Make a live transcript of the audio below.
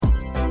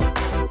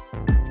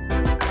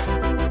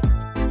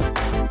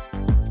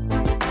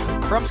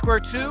From Square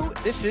 2,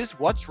 this is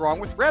What's Wrong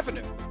with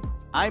Revenue.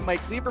 I'm Mike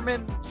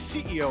Lieberman,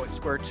 CEO at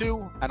Square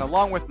 2, and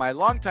along with my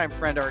longtime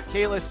friend Eric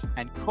Kalis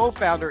and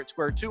co-founder at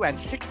Square 2 and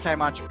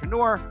six-time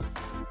entrepreneur,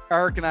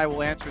 Eric and I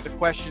will answer the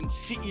questions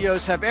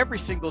CEOs have every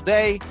single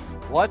day.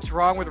 What's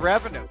wrong with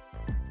revenue?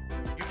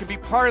 You can be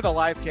part of the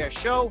livecast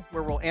show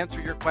where we'll answer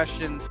your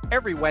questions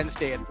every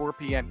Wednesday at 4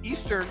 p.m.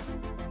 Eastern,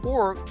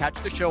 or catch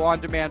the show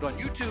on demand on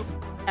YouTube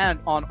and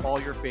on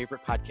all your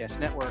favorite podcast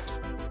networks.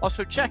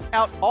 Also, check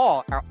out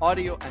all our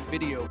audio and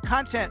video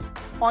content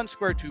on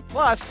Square 2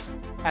 Plus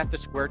at the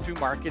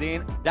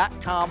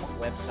square2marketing.com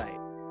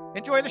website.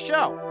 Enjoy the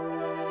show.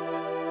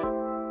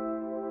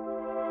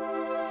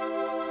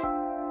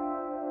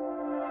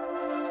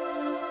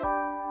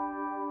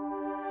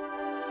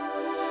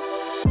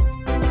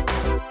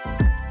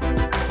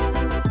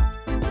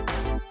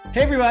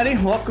 Hey everybody,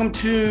 welcome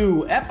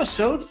to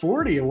episode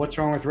 40 of What's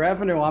Wrong with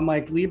Revenue. I'm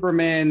Mike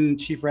Lieberman,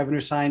 Chief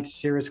Revenue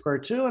Scientist here at Square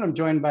 2, and I'm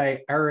joined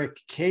by Eric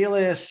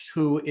Kalis,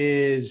 who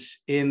is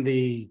in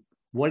the,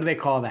 what do they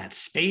call that?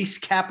 Space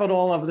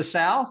capital of the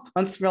South,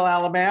 Huntsville,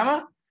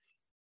 Alabama.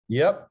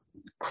 Yep.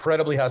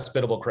 Incredibly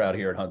hospitable crowd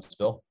here at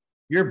Huntsville.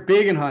 You're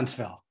big in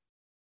Huntsville.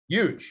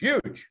 Huge.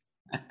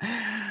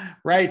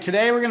 Right.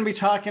 Today, we're going to be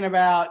talking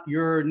about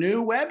your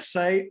new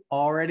website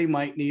already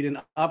might need an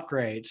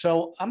upgrade.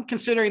 So I'm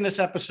considering this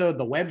episode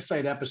the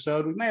website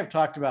episode. We may have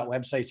talked about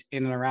websites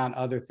in and around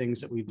other things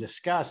that we've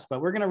discussed,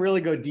 but we're going to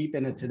really go deep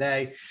in it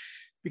today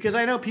because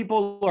I know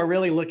people are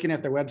really looking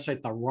at their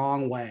website the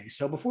wrong way.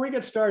 So before we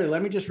get started,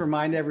 let me just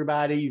remind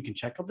everybody, you can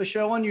check out the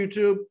show on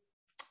YouTube,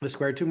 the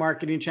Square 2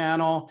 Marketing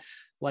channel.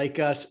 Like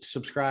us,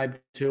 subscribe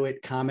to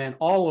it, comment.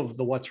 All of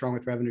the What's Wrong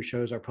with Revenue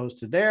shows are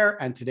posted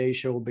there, and today's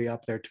show will be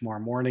up there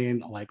tomorrow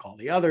morning, like all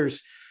the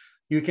others.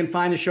 You can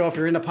find the show if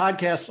you're into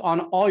podcasts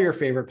on all your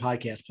favorite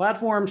podcast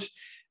platforms.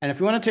 And if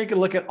you want to take a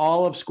look at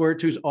all of Square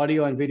 2's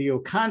audio and video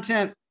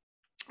content,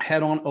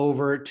 head on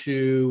over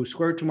to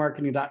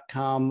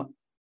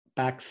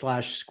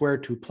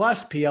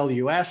square2marketing.com/Square2Plus,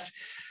 PLUS,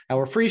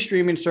 our free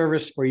streaming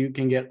service where you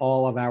can get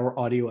all of our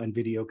audio and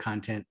video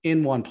content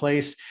in one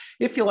place.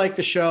 If you like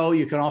the show,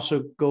 you can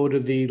also go to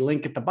the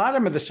link at the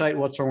bottom of the site,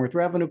 What's Wrong with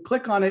Revenue,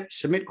 click on it,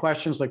 submit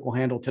questions like we'll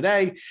handle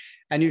today.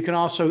 And you can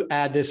also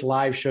add this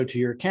live show to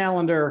your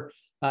calendar,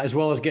 as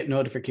well as get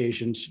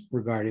notifications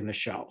regarding the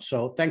show.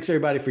 So thanks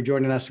everybody for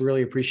joining us.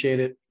 Really appreciate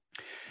it.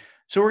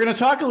 So we're going to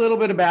talk a little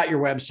bit about your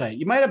website.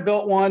 You might have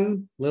built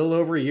one a little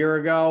over a year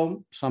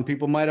ago. Some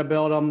people might have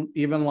built them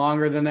even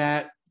longer than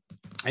that.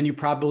 And you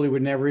probably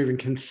would never even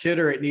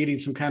consider it needing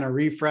some kind of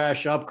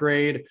refresh,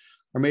 upgrade,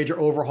 or major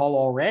overhaul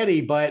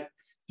already, but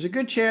there's a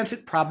good chance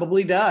it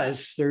probably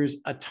does. There's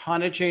a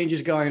ton of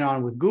changes going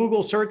on with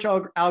Google search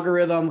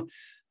algorithm.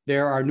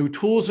 There are new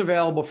tools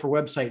available for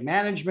website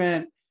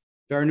management.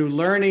 There are new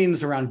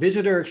learnings around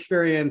visitor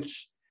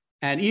experience,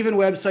 and even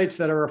websites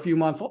that are a few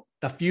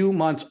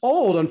months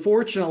old,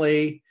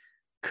 unfortunately,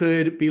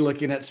 could be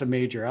looking at some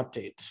major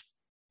updates.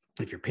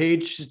 If your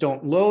pages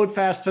don't load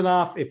fast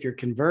enough, if your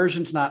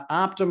conversion's not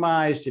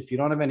optimized, if you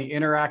don't have any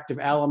interactive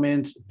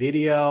elements,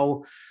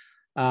 video,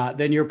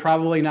 then you're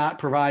probably not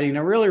providing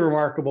a really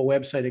remarkable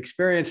website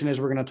experience. And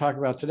as we're going to talk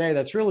about today,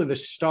 that's really the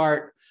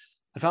start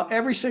of how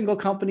every single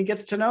company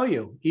gets to know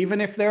you,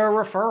 even if they're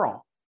a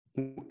referral.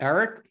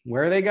 Eric,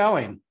 where are they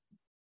going?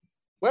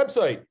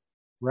 Website.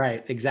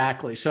 Right,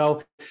 exactly.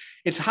 So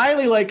it's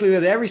highly likely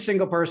that every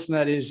single person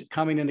that is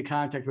coming into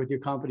contact with your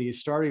company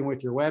is starting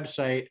with your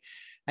website.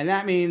 And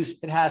that means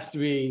it has to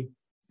be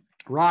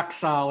rock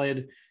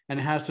solid and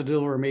it has to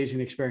deliver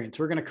amazing experience.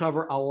 We're going to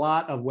cover a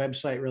lot of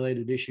website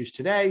related issues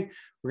today.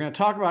 We're going to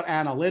talk about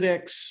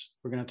analytics.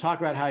 We're going to talk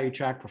about how you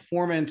track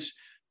performance.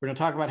 We're going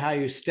to talk about how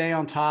you stay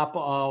on top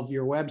of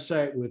your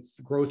website with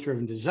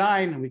growth-driven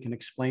design. And we can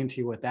explain to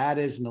you what that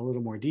is in a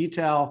little more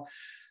detail.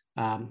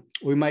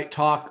 We might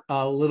talk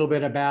a little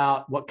bit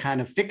about what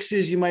kind of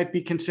fixes you might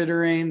be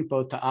considering,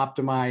 both to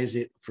optimize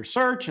it for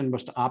search and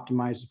both to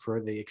optimize it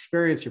for the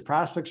experience your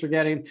prospects are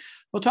getting.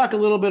 We'll talk a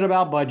little bit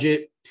about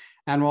budget,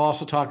 and we'll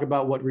also talk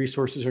about what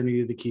resources are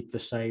needed to keep the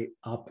site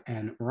up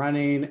and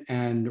running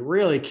and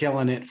really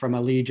killing it from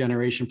a lead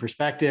generation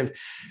perspective.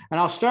 And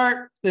I'll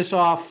start this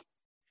off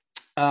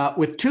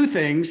with two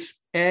things.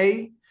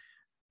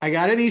 I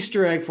got an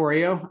Easter egg for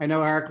you. I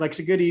know Eric likes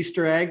a good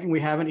Easter egg, and we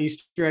have an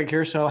Easter egg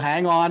here. So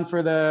hang on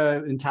for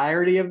the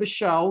entirety of the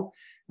show,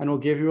 and we'll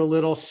give you a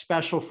little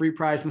special free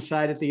prize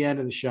inside at the end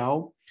of the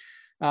show.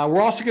 We're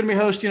also going to be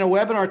hosting a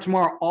webinar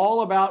tomorrow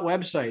all about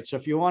websites. So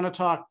if you want to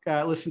talk,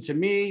 listen to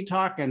me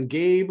talk and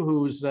Gabe,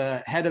 who's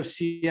the head of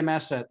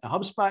CMS at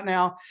HubSpot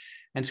now,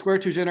 and Square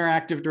 2's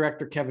Interactive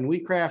Director, Kevin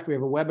Wheatcraft. We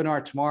have a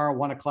webinar tomorrow,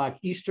 1 o'clock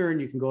Eastern.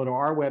 You can go to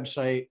our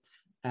website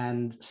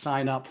and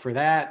sign up for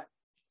that.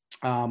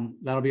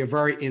 That'll be a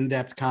very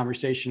in-depth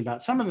conversation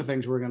about some of the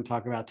things we're going to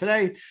talk about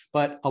today,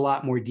 but a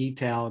lot more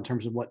detail in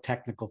terms of what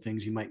technical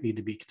things you might need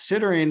to be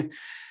considering.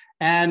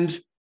 And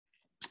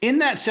in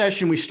that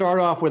session, we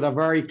start off with a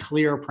very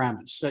clear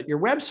premise that your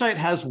website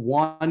has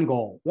one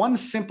goal, one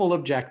simple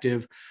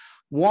objective,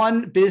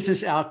 one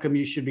business outcome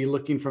you should be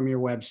looking from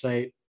your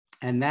website,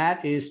 and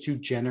that is to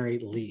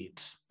generate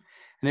leads.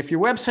 And if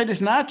your website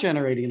is not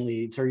generating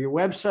leads or your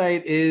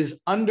website is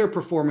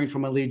underperforming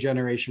from a lead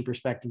generation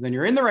perspective, then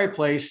you're in the right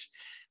place.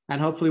 And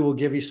hopefully we'll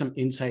give you some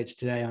insights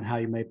today on how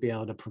you might be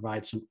able to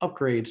provide some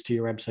upgrades to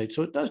your website.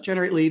 So it does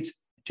generate leads,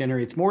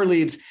 generates more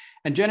leads,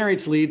 and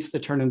generates leads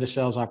that turn into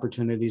sales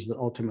opportunities that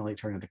ultimately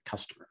turn into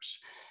customers.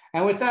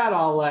 And with that,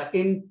 I'll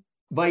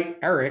invite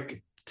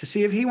Eric to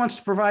see if he wants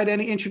to provide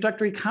any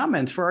introductory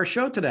comments for our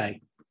show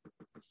today.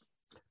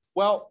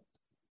 Well,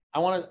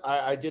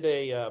 I did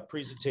a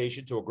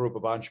presentation to a group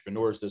of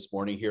entrepreneurs this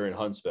morning here in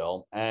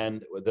Huntsville,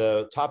 and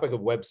the topic of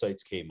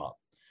websites came up.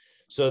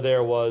 So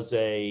there was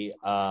a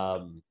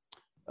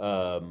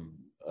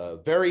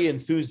very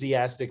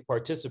enthusiastic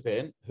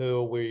participant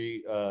who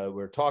we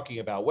were talking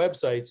about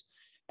websites,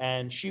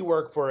 and she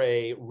worked for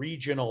a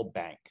regional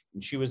bank,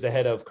 and she was the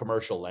head of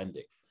commercial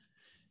lending.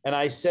 And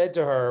I said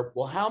to her,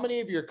 well, how many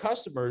of your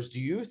customers do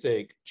you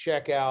think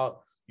check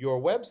out your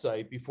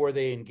website before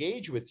they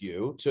engage with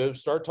you to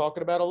start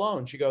talking about a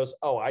loan? She goes,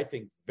 oh, I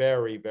think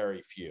very,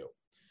 very few.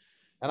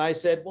 And I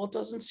said, well, it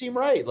doesn't seem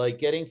right. Like,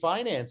 getting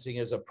financing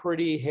is a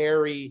pretty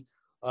hairy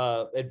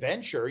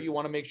adventure. You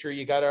want to make sure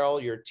you got all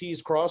your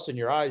T's crossed and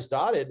your I's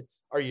dotted.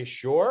 Are you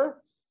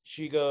sure?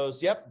 She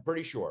goes, yep,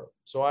 pretty sure.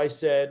 So I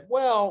said,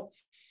 well,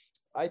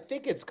 I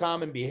think it's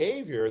common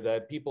behavior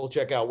that people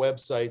check out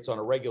websites on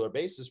a regular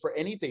basis for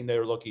anything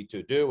they're looking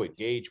to do,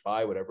 engage,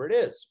 buy, whatever it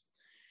is.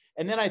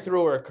 And then I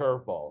threw her a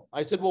curveball.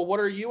 I said, well,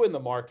 what are you in the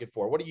market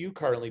for? What are you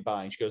currently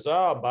buying? She goes,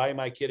 oh, I'm buying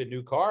my kid a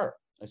new car.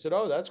 I said,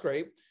 oh, that's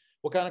great.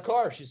 What kind of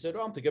car? She said,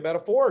 oh, I'm thinking about a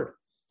Ford.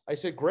 I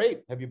said,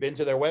 great. Have you been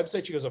to their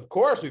website? She goes, of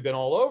course, we've been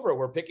all over.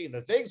 We're picking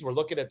the things. We're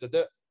looking at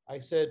I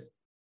said,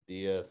 do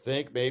you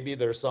think maybe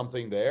there's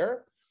something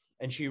there?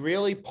 And she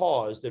really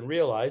paused and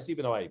realized,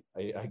 even though I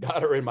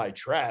got her in my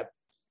trap,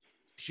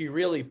 she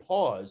really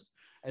paused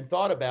and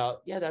thought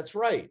about, yeah, that's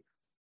right.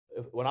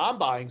 When I'm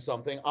buying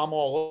something, I'm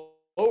all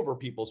over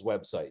people's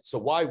websites. So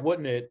why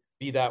wouldn't it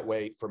be that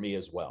way for me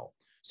as well?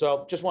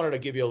 So just wanted to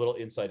give you a little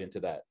insight into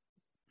that.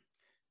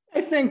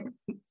 I think,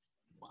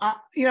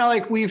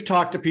 like, we've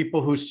talked to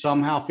people who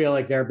somehow feel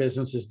like their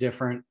business is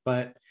different,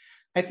 but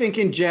I think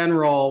in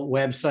general,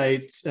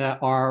 websites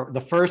are the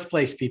first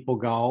place people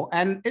go,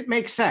 and it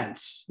makes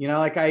sense.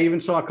 Like, I even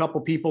saw a couple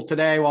people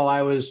today while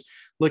I was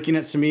looking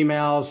at some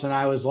emails, and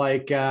I was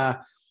like,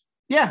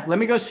 yeah, let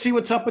me go see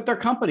what's up with their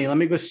company. Let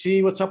me go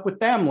see what's up with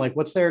them. Like,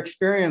 what's their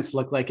experience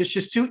look like? It's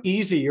just too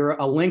easy. You're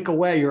a link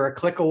away. You're a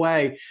click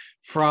away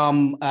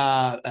from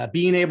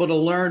being able to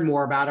learn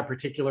more about a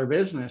particular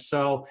business.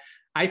 So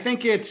I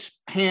think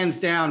it's hands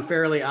down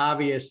fairly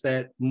obvious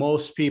that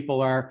most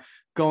people are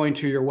going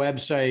to your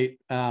website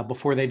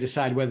before they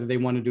decide whether they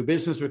want to do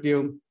business with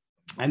you.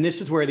 And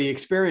this is where the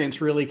experience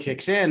really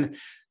kicks in.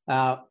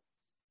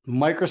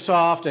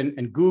 Microsoft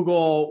and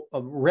Google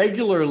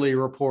regularly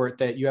report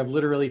that you have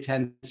literally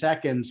 10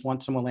 seconds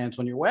once someone lands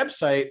on your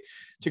website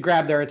to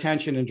grab their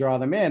attention and draw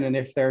them in. And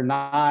if they're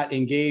not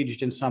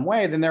engaged in some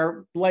way, then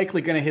they're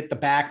likely going to hit the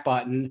back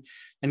button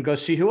and go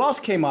see who else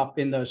came up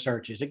in those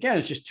searches. Again,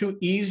 it's just too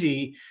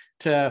easy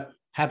to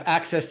have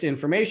access to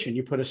information.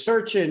 You put a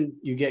search in,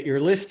 you get your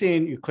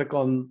listing, you click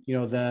on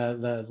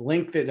the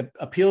link that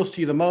appeals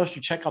to you the most,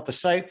 you check out the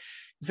site.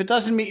 If it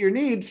doesn't meet your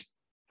needs,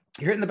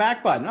 you're hitting the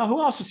back button. Oh,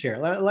 who else is here?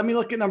 Let me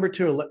look at number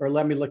 2, or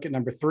let me look at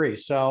number 3.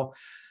 So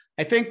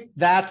I think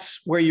that's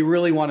where you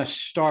really want to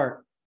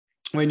start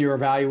when you're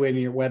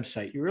evaluating your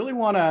website. You really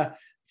want to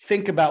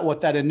think about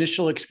what that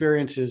initial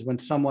experience is when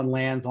someone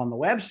lands on the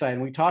website.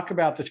 And we talk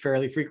about this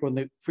fairly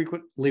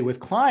frequently with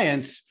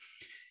clients,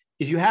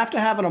 is you have to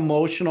have an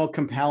emotional,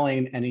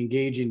 compelling, and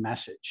engaging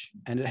message.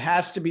 And it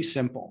has to be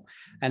simple.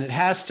 And it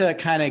has to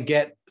kind of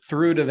get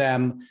through to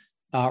them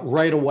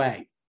right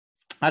away.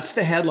 That's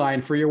the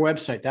headline for your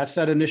website. That's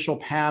that initial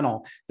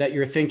panel that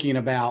you're thinking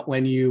about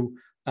when you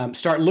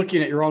start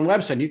looking at your own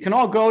website. You can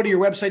all go to your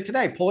website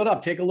today, pull it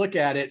up, take a look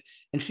at it,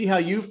 and see how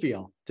you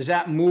feel. Does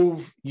that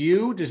move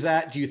you?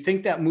 Do you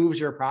think that moves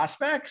your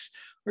prospects?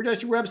 Or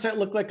does your website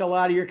look like a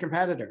lot of your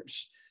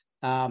competitors?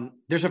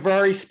 There's a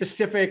very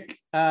specific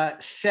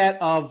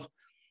set of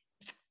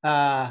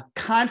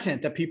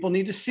content that people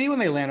need to see when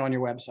they land on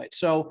your website.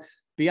 So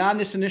beyond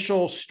this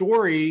initial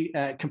story,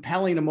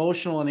 compelling,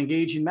 emotional, and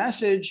engaging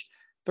message,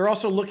 they're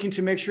also looking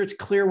to make sure it's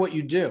clear what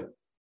you do.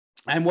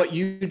 And what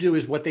you do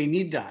is what they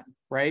need done,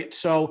 right?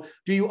 So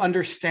do you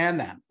understand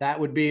them? That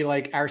would be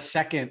like our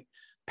second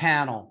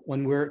panel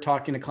when we're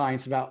talking to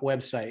clients about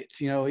websites.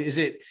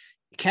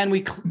 Can we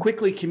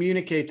quickly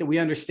communicate that we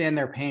understand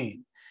their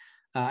pain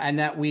and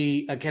that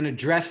we can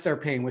address their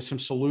pain with some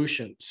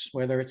solutions,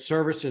 whether it's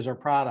services or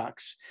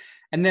products?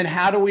 And then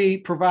how do we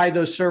provide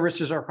those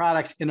services or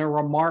products in a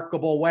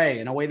remarkable way,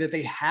 in a way that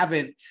they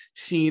haven't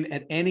seen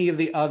at any of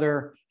the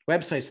other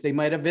websites they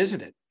might have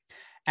visited?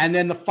 And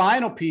then the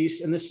final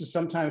piece, and this is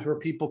sometimes where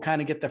people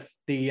kind of get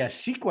the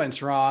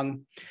sequence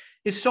wrong,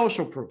 is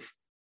social proof.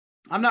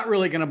 I'm not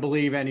really going to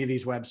believe any of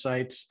these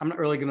websites. I'm not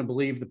really going to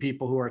believe the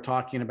people who are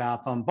talking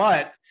about them,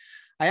 but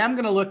I am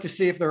going to look to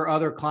see if there are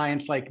other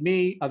clients like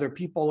me, other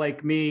people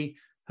like me,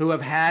 who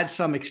have had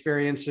some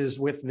experiences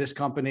with this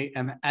company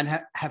and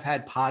have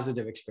had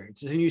positive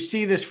experiences. And you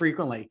see this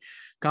frequently.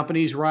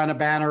 Companies run a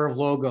banner of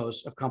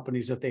logos of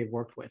companies that they've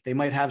worked with. They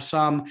might have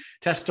some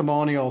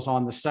testimonials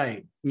on the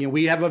site.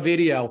 We have a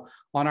video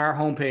on our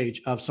homepage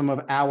of some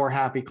of our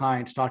happy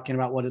clients talking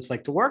about what it's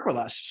like to work with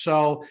us.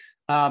 So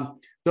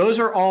those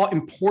are all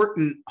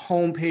important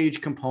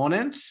homepage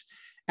components.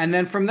 And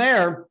then from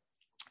there,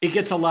 it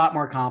gets a lot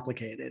more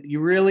complicated. You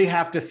really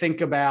have to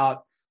think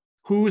about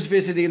who's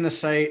visiting the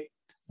site,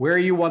 where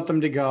you want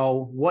them to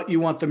go, what you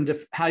want them to,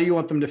 how you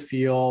want them to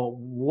feel,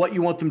 what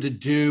you want them to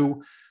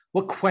do,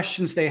 what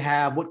questions they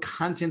have, what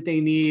content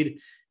they need.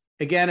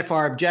 Again, if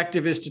our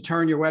objective is to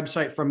turn your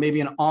website from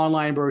maybe an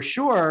online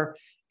brochure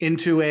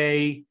into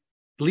a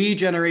lead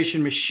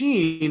generation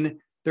machine,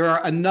 there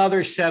are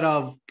another set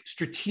of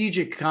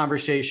strategic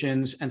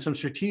conversations and some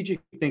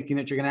strategic thinking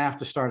that you're going to have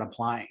to start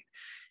applying.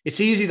 It's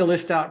easy to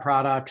list out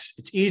products.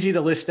 It's easy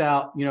to list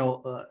out,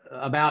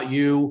 about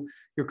you,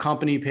 your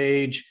company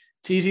page.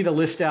 It's easy to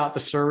list out the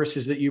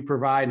services that you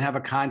provide and have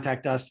a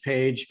contact us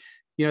page.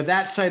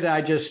 That site that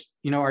I just,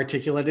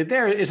 articulated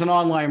there is an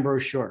online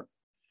brochure.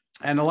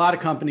 And a lot of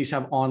companies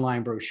have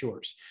online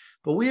brochures.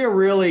 But we are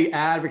really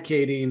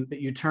advocating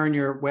that you turn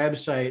your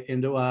website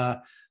into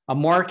a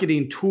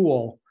marketing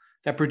tool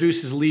that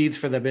produces leads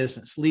for the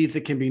business, leads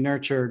that can be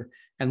nurtured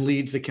and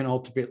leads that can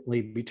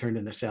ultimately be turned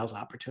into sales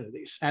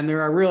opportunities. And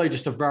there are really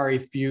just a very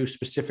few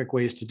specific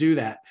ways to do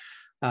that.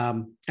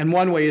 And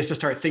one way is to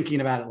start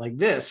thinking about it like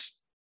this.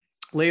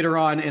 Later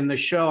on in the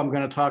show, I'm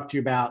going to talk to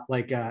you about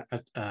like a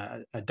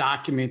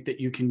document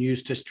that you can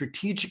use to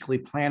strategically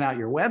plan out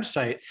your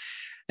website.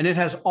 And it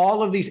has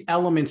all of these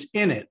elements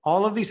in it.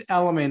 All of these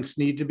elements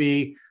need to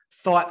be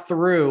thought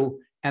through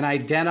and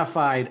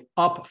identified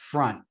up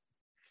front.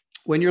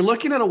 When you're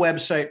looking at a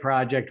website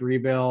project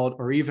rebuild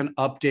or even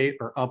update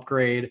or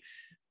upgrade,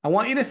 I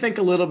want you to think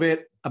a little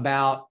bit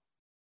about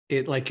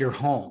it like your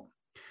home.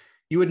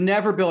 You would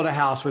never build a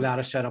house without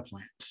a set of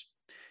plans.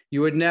 You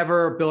would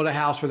never build a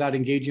house without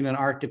engaging an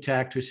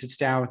architect who sits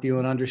down with you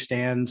and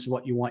understands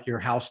what you want your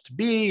house to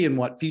be and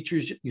what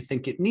features you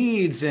think it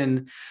needs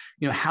and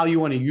how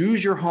you want to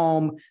use your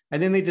home. And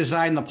then they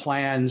design the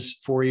plans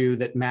for you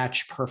that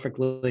match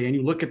perfectly. And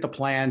you look at the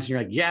plans and you're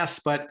like, yes,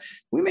 but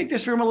we make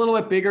this room a little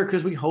bit bigger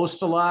because we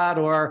host a lot,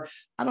 or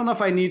I don't know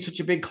if I need such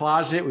a big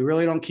closet. We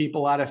really don't keep a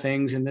lot of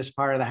things in this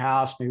part of the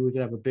house. Maybe we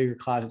could have a bigger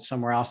closet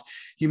somewhere else.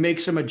 You make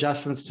some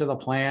adjustments to the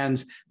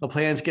plans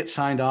get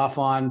signed off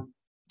on.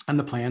 And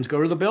the plans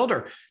go to the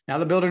builder. Now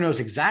the builder knows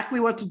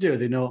exactly what to do.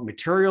 They know what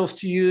materials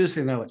to use.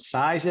 They know what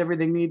size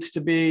everything needs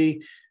to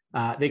be.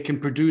 They can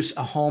produce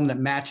a home that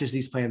matches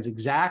these plans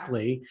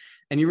exactly.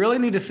 And you really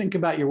need to think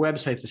about your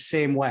website the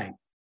same way.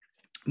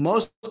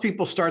 Most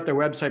people start their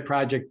website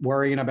project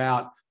worrying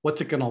about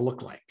what's it going to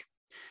look like.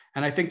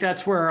 And I think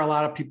that's where a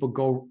lot of people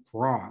go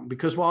wrong,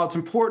 because while it's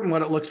important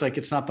what it looks like,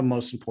 it's not the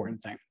most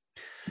important thing.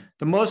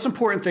 The most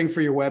important thing for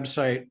your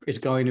website is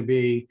going to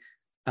be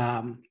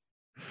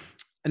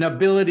an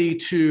ability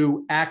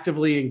to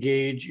actively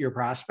engage your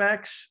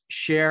prospects,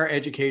 share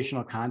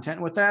educational content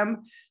with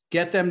them,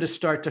 get them to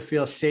start to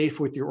feel safe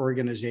with your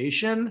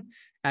organization,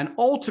 and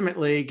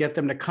ultimately get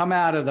them to come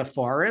out of the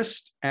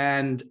forest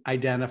and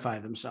identify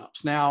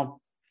themselves. Now,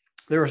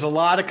 there's a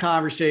lot of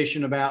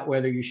conversation about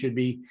whether you should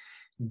be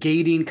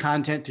gating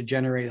content to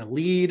generate a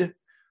lead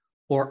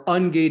or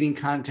ungating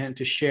content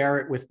to share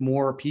it with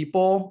more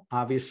people.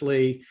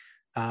 Obviously,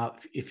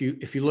 if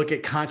you look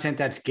at content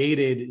that's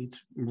gated,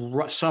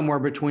 it's somewhere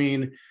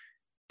between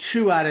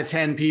 2 out of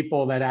 10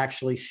 people that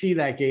actually see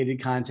that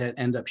gated content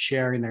end up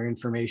sharing their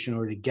information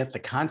or to get the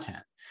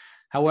content.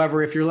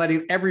 However, if you're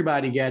letting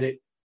everybody get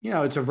it,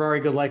 it's a very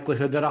good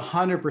likelihood that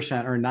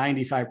 100% or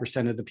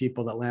 95% of the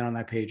people that land on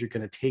that page are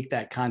going to take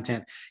that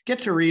content,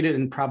 get to read it,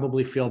 and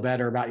probably feel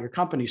better about your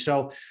company.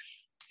 So,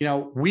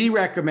 we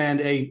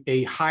recommend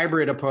a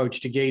hybrid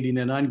approach to gating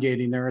and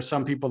ungating. There are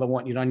some people that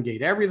want you to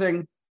ungate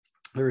everything.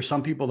 There are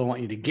some people that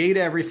want you to gate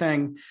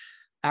everything.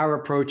 Our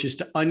approach is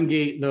to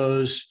ungate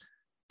those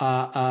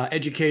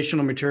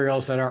educational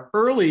materials that are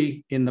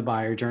early in the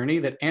buyer journey,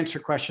 that answer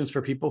questions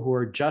for people who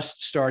are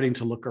just starting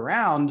to look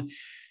around,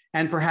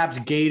 and perhaps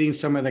gating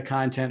some of the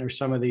content or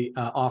some of the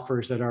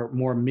offers that are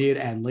more mid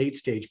and late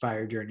stage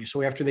buyer journey.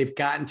 So after they've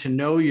gotten to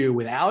know you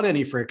without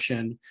any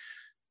friction,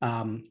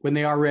 when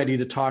they are ready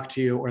to talk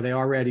to you or they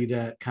are ready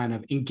to kind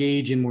of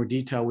engage in more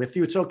detail with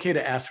you, it's okay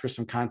to ask for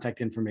some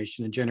contact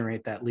information and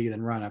generate that lead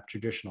and run a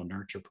traditional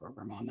nurture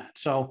program on that.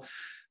 So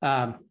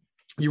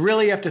you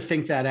really have to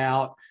think that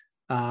out.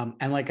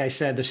 And like I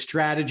said, the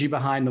strategy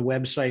behind the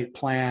website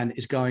plan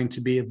is going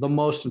to be the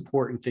most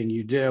important thing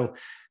you do.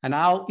 And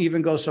I'll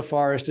even go so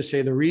far as to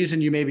say the reason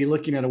you may be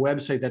looking at a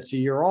website that's a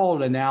year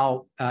old and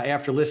now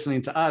after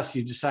listening to us,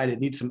 you decide it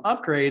needs some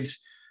upgrades,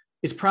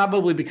 it's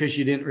probably because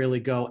you didn't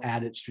really go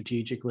at it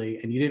strategically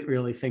and you didn't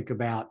really think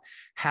about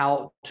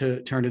how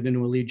to turn it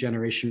into a lead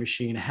generation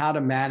machine, how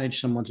to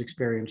manage someone's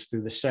experience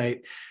through the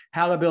site,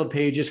 how to build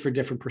pages for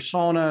different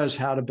personas,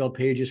 how to build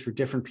pages for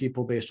different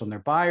people based on their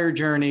buyer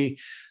journey,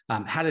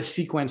 how to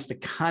sequence the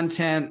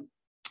content,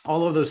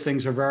 All of those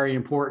things are very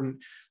important,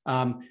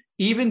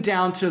 even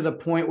down to the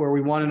point where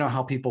we want to know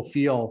how people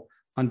feel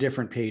on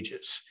different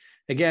pages.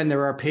 Again,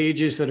 there are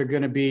pages that are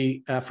going to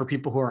be for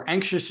people who are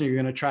anxious, and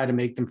you're going to try to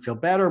make them feel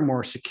better,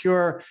 more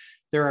secure.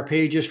 There are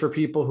pages for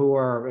people who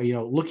are,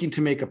 looking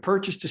to make a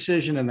purchase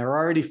decision and they're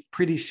already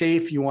pretty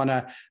safe. You want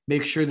to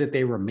make sure that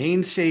they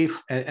remain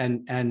safe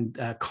and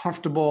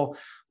comfortable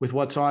with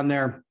what's on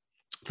there.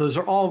 Those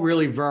are all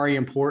really very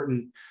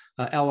important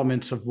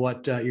elements of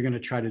what you're going to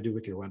try to do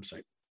with your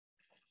website.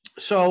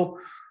 So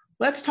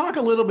let's talk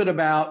a little bit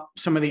about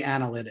some of the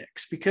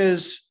analytics,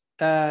 because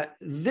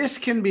this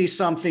can be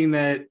something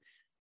that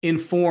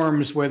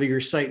informs whether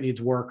your site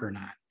needs work or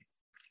not.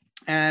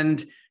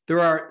 And there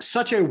are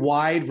such a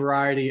wide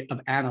variety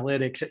of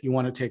analytics that you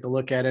want to take a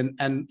look at.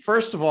 And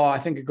first of all, I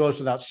think it goes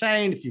without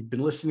saying, if you've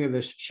been listening to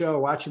this show,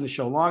 watching the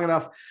show long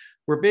enough,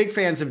 we're big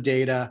fans of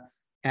data,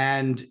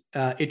 and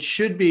it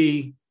should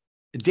be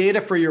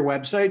data for your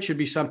website should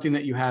be something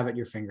that you have at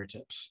your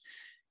fingertips.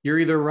 You're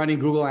either running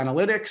Google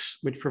Analytics,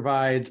 which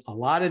provides a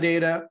lot of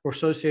data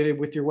associated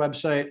with your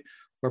website,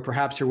 or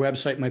perhaps your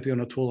website might be on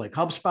a tool like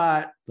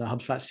HubSpot. The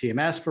HubSpot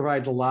CMS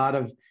provides a lot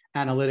of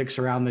analytics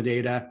around the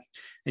data.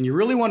 And you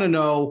really want to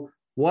know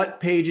what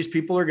pages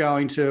people are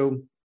going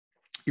to.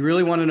 You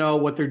really want to know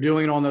what they're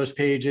doing on those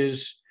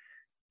pages.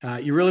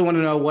 You really want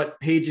to know what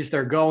pages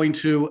they're going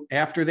to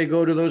after they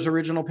go to those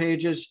original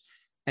pages.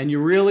 And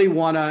you really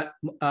want to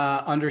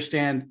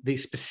understand the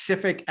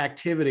specific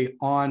activity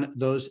on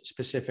those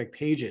specific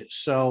pages.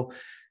 So,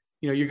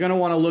 you're going to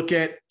want to look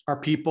at, are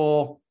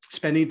people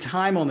spending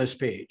time on this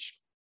page?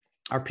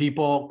 Are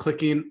people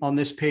clicking on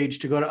this page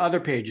to go to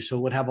other pages? So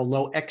it would have a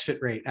low exit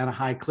rate and a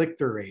high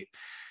click-through rate.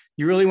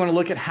 You really want to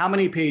look at how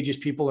many pages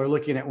people are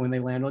looking at when they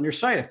land on your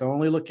site. If they're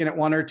only looking at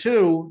 1 or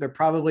 2, they're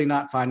probably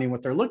not finding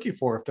what they're looking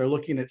for. If they're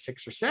looking at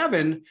 6 or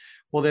 7,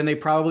 well, then they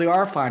probably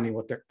are finding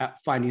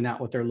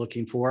out what they're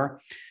looking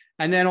for.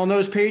 And then on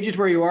those pages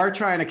where you are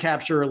trying to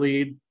capture a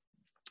lead,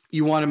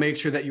 you want to make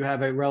sure that you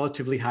have a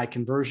relatively high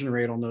conversion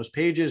rate on those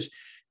pages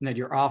and that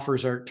your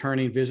offers are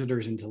turning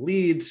visitors into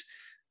leads.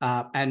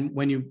 And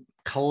when you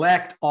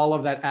collect all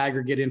of that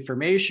aggregate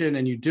information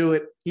and you do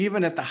it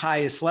even at the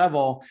highest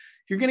level,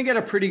 you're going to get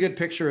a pretty good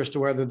picture as to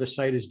whether the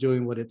site is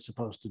doing what it's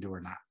supposed to do or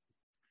not.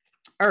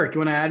 Eric, you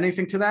want to add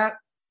anything to that?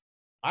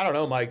 I don't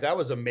know, Mike. That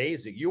was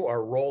amazing. You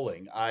are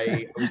rolling.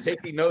 I was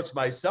taking notes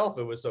myself.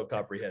 It was so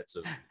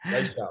comprehensive.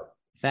 Nice job.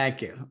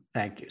 Thank you.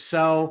 Thank you.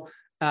 So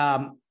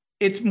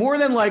it's more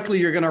than likely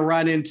you're going to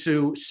run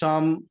into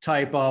some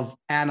type of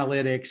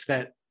analytics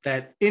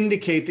that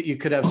indicate that you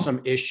could have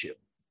some issue.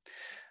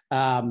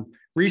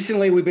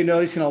 Recently, we've been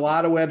noticing a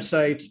lot of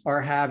websites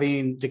are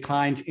having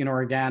declines in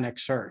organic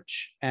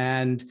search.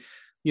 And,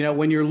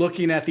 when you're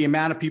looking at the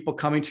amount of people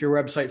coming to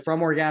your website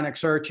from organic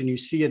search and you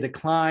see a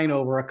decline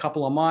over a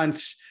couple of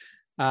months,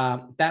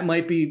 that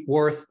might be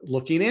worth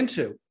looking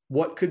into.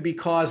 What could be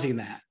causing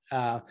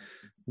that?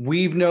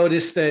 We've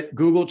noticed that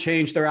Google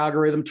changed their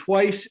algorithm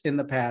twice in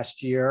the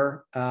past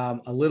year.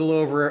 A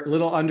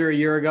little under a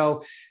year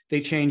ago, they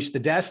changed the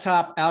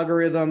desktop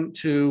algorithm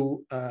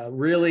to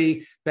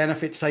really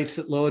benefit sites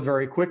that load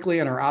very quickly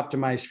and are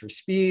optimized for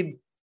speed.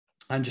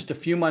 And just a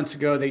few months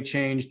ago, they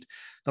changed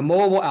the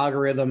mobile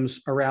algorithms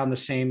around the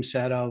same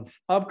set of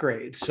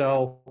upgrades.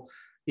 So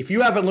if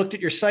you haven't looked at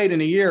your site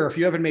in a year, if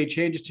you haven't made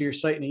changes to your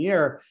site in a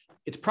year,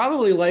 it's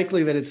probably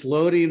likely that it's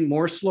loading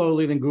more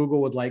slowly than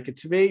Google would like it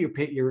to be.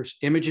 Your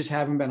images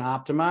haven't been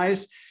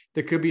optimized.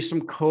 There could be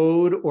some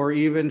code or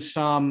even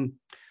some,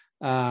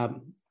 I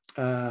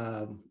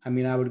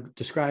would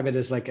describe it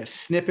as like a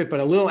snippet, but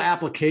a little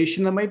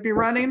application that might be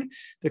running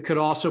that could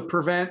also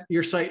prevent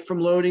your site from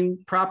loading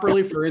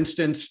properly. For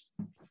instance,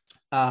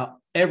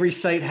 every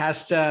site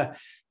has to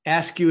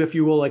ask you if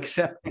you will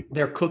accept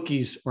their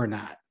cookies or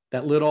not.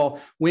 That little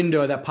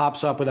window that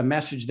pops up with a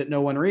message that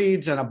no one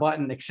reads and a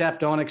button, accept,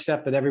 don't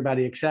accept, that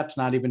everybody accepts,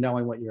 not even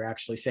knowing what you're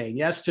actually saying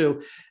yes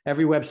to.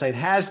 Every website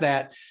has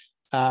that.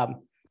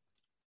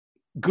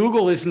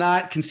 Google is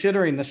not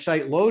considering the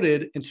site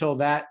loaded until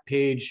that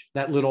page,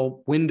 that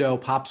little window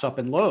pops up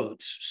and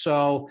loads.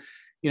 So,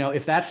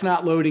 if that's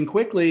not loading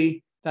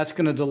quickly, that's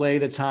going to delay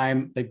the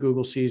time that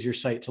Google sees your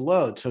site to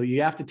load. So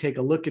you have to take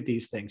a look at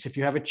these things. If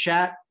you have a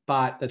chat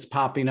bot that's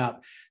popping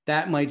up,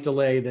 that might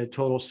delay the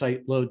total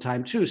site load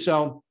time too.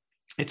 So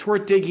it's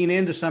worth digging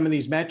into some of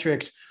these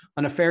metrics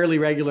on a fairly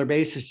regular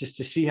basis just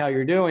to see how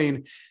you're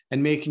doing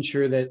and making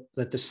sure that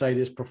the site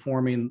is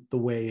performing the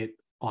way it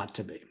ought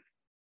to be.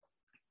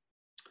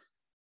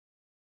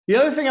 The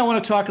other thing I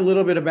want to talk a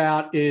little bit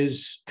about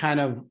is kind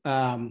of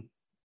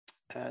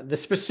the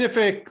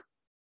specific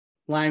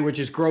language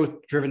is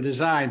growth-driven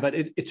design, but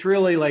it's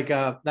really like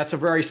that's a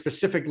very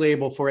specific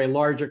label for a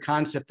larger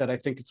concept that I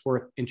think it's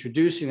worth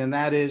introducing. And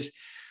that is,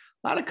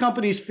 a lot of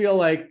companies feel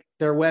like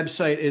their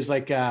website is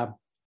like a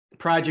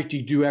project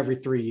you do every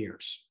 3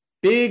 years.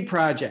 Big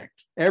project.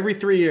 Every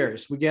 3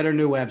 years, we get a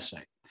new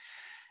website.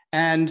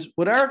 And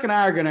what Eric and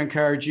I are going to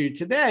encourage you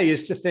today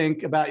is to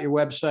think about your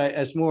website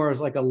as more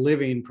as like a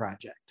living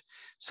project,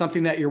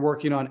 something that you're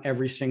working on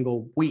every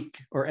single week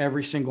or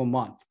every single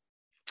month.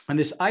 And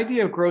this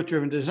idea of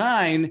growth-driven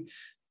design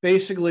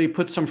basically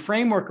puts some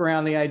framework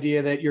around the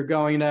idea that you're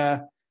going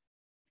to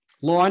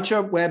launch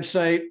a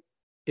website.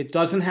 It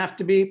doesn't have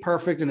to be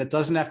perfect and it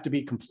doesn't have to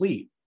be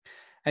complete.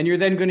 And you're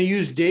then going to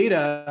use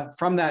data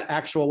from that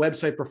actual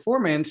website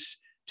performance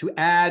to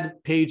add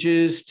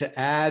pages, to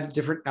add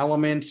different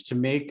elements, to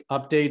make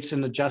updates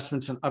and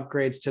adjustments and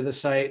upgrades to the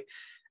site.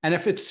 And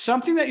if it's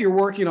something that you're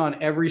working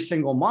on every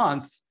single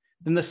month,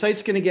 then the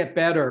site's going to get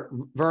better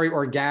very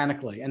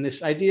organically. And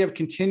this idea of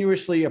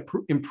continuously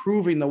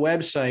improving the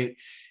website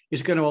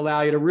is going to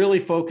allow you to really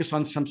focus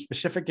on some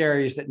specific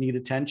areas that need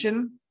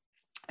attention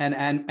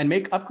and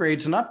make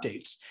upgrades and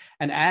updates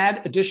and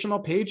add additional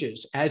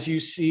pages as you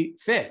see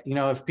fit. You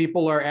know, if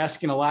people are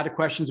asking a lot of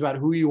questions about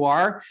who you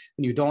are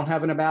and you don't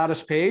have an About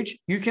Us page,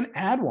 you can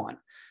add one.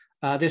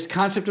 This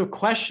concept of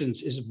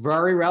questions is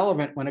very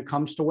relevant when it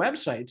comes to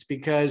websites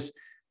because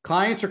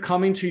clients are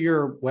coming to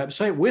your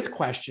website with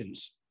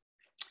questions.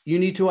 You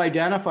need to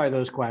identify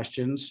those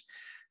questions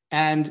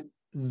and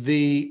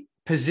the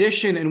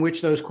position in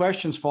which those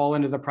questions fall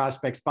into the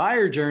prospect's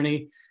buyer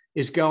journey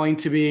is going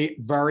to be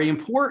very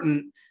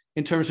important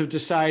in terms of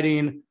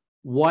deciding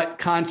what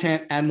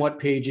content and what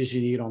pages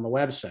you need on the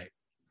website.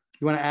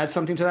 You want to add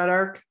something to that,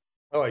 Eric?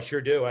 Oh, I sure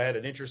do. I had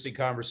an interesting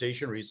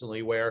conversation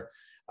recently where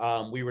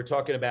we were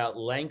talking about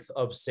length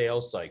of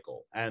sales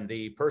cycle. And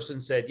the person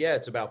said, yeah,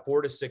 it's about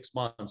 4 to 6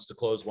 months to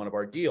close one of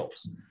our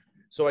deals.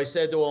 So I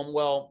said to him,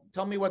 well,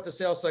 tell me what the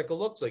sales cycle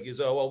looks like. He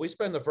said, oh, well, we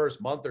spend the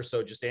first month or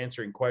so just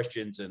answering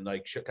questions and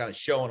like kind of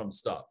showing them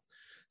stuff.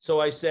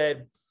 So I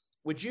said,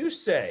 would you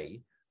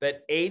say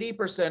that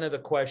 80% of the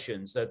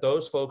questions that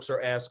those folks are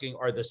asking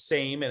are the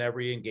same in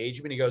every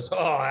engagement? He goes,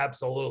 oh,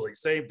 absolutely.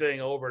 Same thing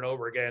over and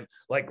over again,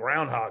 like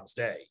Groundhog's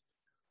Day.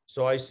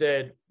 So I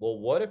said, well,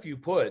 what if you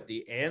put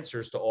the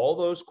answers to all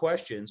those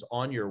questions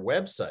on your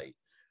website?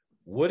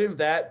 Wouldn't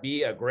that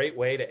be a great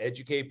way to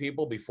educate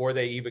people before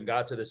they even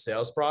got to the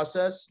sales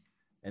process?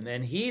 And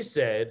then he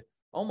said,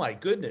 oh my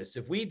goodness,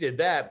 if we did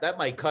that, that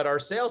might cut our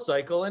sales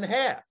cycle in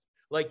half.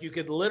 Like you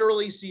could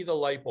literally see the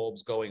light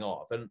bulbs going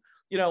off. And,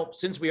 you know,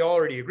 since we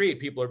already agreed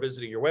people are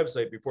visiting your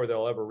website before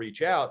they'll ever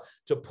reach out,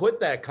 to put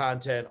that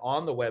content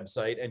on the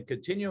website and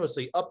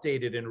continuously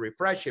update it and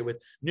refresh it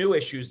with new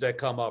issues that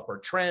come up or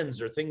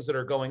trends or things that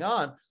are going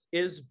on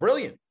is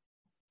brilliant.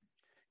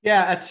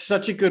 Yeah, that's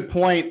such a good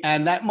point.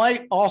 And that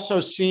might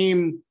also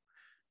seem,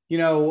 you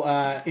know,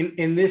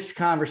 in this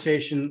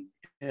conversation,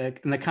 in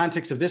the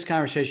context of this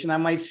conversation,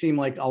 that might seem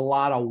like a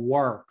lot of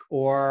work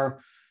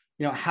or,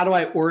 you know, how do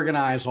I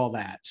organize all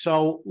that?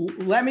 So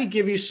let me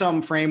give you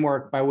some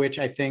framework by which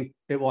I think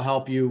it will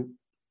help you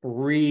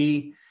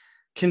reconsider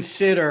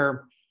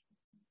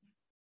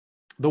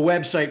the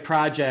website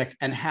project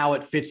and how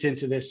it fits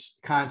into this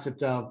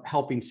concept of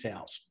helping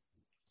sales.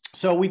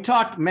 So we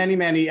talked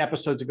many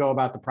episodes ago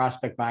about the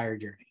prospect buyer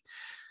journey.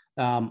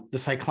 The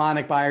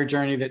cyclonic buyer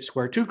journey that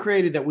Square 2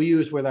 created that we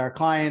use with our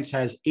clients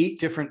has 8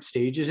 different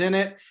stages in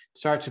it.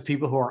 Starts with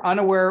people who are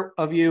unaware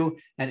of you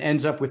and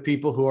ends up with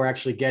people who are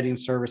actually getting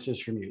services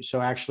from you.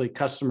 So actually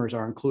customers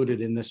are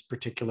included in this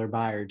particular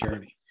buyer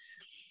journey.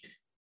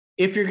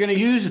 If you're going to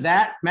use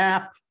that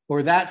map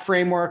or that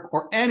framework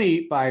or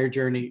any buyer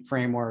journey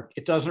framework,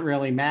 it doesn't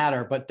really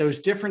matter. But those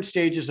different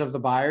stages of the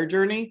buyer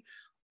journey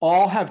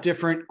all have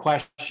different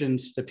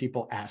questions that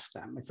people ask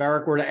them. If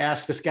Eric were to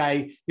ask this guy,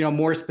 you know,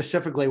 more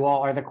specifically, well,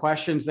 are the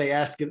questions they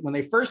ask when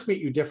they first meet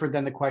you different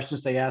than the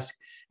questions they ask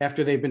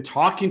after they've been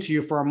talking to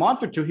you for a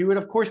month or two? He would,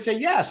 of course, say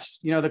yes.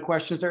 You know, the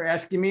questions they're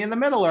asking me in the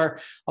middle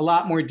are a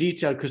lot more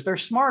detailed because they're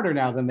smarter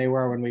now than they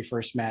were when we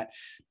first met.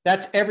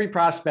 That's every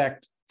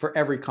prospect for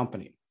every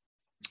company.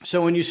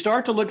 So when you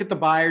start to look at the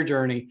buyer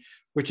journey,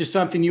 which is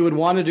something you would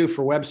want to do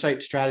for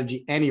website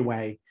strategy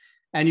anyway,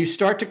 and you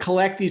start to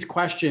collect these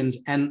questions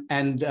and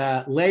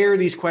layer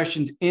these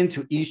questions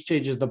into each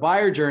stage of the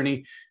buyer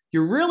journey,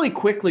 you're really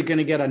quickly going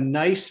to get a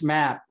nice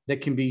map that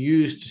can be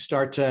used to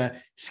start to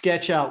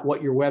sketch out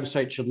what your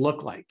website should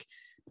look like.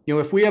 You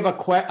know, if we have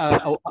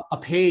a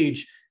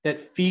page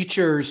that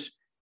features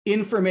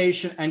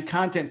information and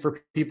content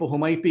for people who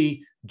might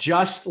be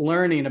just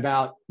learning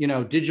about, you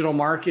know, digital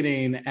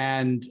marketing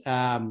and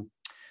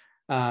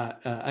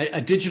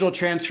a digital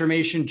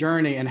transformation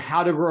journey and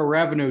how to grow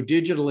revenue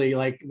digitally,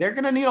 like they're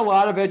going to need a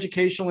lot of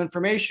educational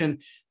information,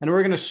 and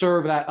we're going to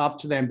serve that up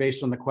to them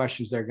based on the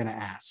questions they're going to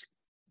ask.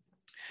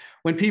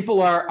 When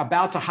people are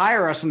about to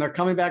hire us and they're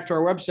coming back to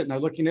our website and they're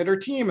looking at our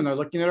team and they're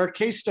looking at our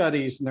case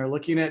studies and they're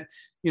looking at,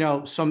 you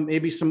know, some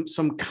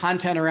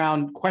content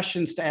around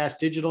questions to ask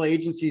digital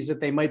agencies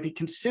that they might be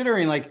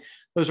considering, like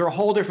those are a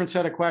whole different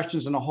set of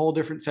questions and a whole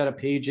different set of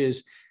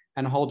pages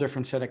and a whole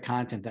different set of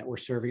content that we're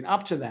serving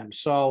up to them.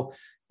 So,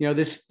 you know,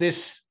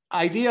 this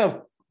idea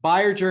of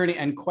buyer journey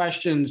and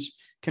questions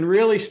can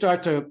really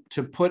start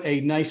to put a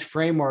nice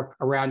framework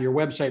around your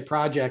website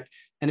project.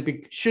 And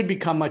it should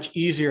become much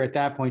easier at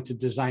that point to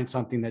design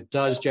something that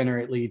does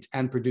generate leads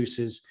and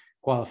produces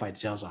qualified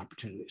sales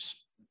opportunities.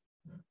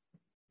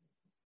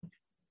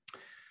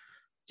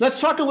 Let's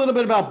talk a little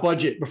bit about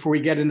budget before we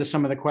get into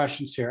some of the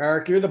questions here.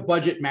 Eric, you're the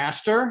budget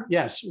master.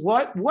 Yes.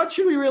 What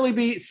should we really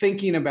be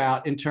thinking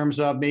about in terms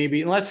of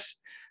maybe,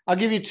 I'll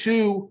give you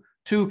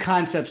two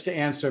concepts to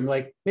answer,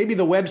 like maybe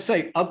the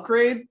website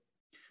upgrade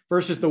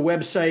versus the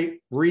website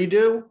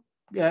redo.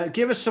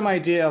 Give us some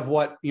idea of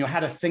how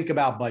to think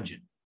about budget.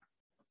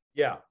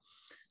 Yeah.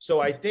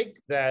 So I think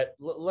that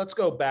let's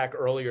go back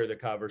earlier in the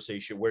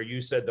conversation where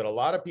you said that a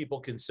lot of people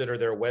consider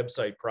their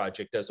website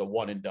project as a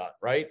one and done,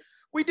 right?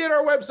 We did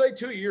our website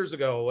 2 years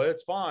ago.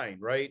 It's fine,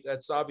 right?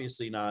 That's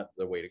obviously not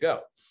the way to go.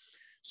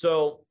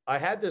 So I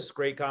had this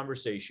great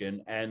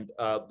conversation, and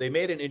they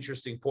made an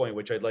interesting point,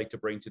 which I'd like to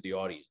bring to the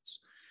audience.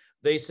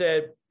 They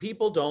said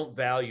people don't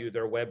value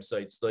their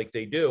websites like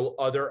they do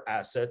other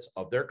assets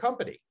of their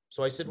company.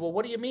 So I said, well,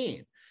 what do you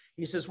mean?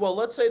 He says, well,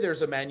 let's say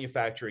there's a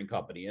manufacturing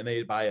company and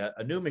they buy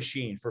a new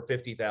machine for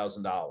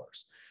 $50,000.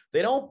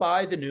 They don't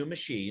buy the new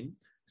machine,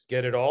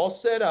 get it all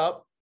set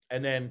up,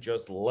 and then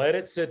just let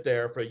it sit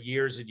there for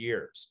years and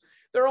years.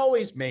 They're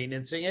always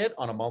maintaining it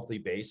on a monthly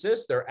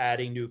basis. They're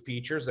adding new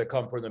features that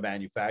come from the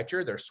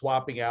manufacturer. They're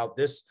swapping out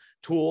this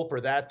tool for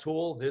that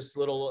tool, this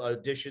little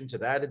addition to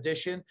that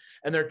addition.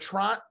 And they're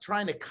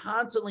trying to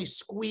constantly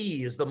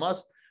squeeze the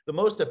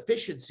most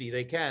efficiency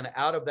they can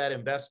out of that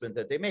investment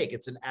that they make.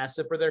 It's an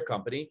asset for their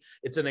company.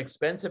 It's an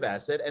expensive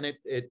asset, and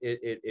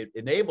it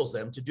enables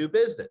them to do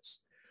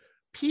business.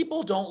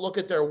 People don't look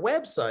at their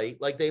website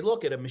like they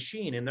look at a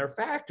machine in their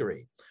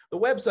factory. The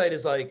website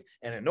is like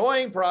an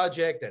annoying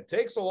project that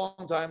takes a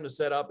long time to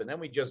set up, and then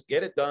we just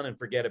get it done and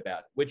forget about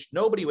it, which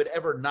nobody would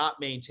ever not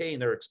maintain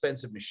their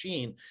expensive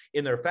machine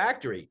in their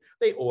factory.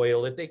 They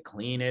oil it, they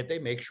clean it, they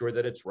make sure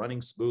that it's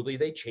running smoothly,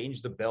 they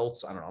change the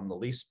belts. I don't know, I'm the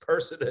least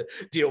person to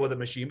deal with a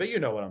machine, but you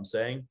know what I'm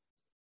saying.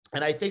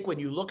 And I think when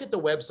you look at the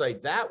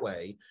website that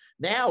way,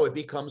 now it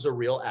becomes a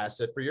real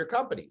asset for your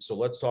company. So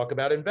let's talk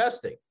about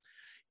investing.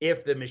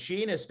 If the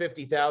machine is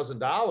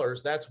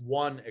 $50,000, that's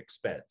one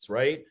expense,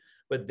 right?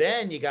 But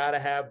then you got to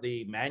have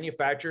the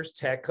manufacturer's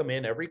tech come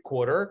in every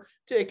quarter,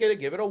 take it,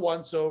 give it a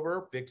once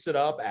over, fix it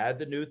up, add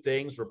the new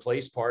things,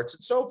 replace parts,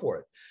 and so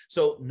forth.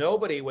 So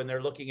nobody, when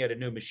they're looking at a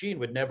new machine,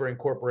 would never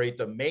incorporate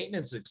the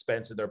maintenance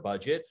expense in their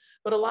budget.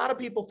 But a lot of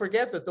people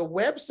forget that the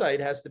website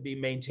has to be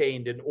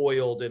maintained and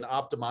oiled and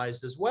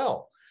optimized as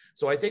well.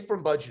 So I think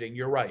from budgeting,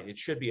 you're right. It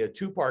should be a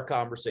two-part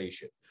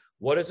conversation.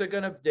 What is it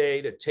going to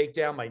take to take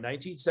down my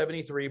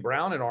 1973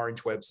 brown and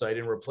orange website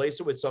and replace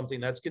it with something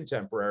that's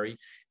contemporary?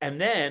 And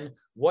then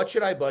what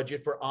should I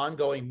budget for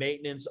ongoing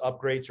maintenance,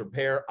 upgrades,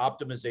 repair,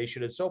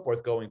 optimization, and so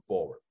forth going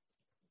forward?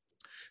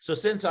 So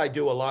since I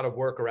do a lot of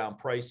work around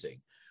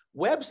pricing,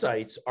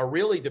 websites are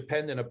really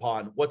dependent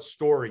upon what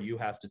story you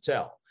have to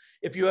tell.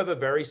 If you have a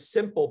very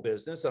simple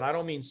business, and I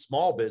don't mean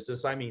small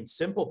business, I mean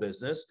simple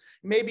business,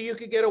 maybe you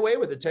could get away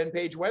with a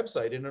 10-page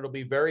website and it'll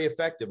be very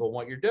effective on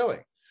what you're doing.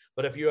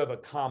 But if you have a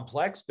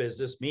complex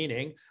business,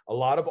 meaning a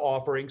lot of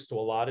offerings to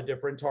a lot of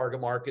different target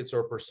markets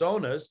or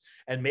personas,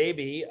 and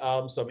maybe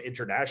some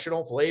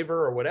international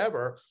flavor or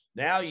whatever,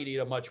 now you need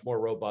a much more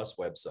robust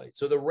website.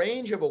 So the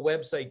range of a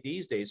website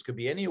these days could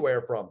be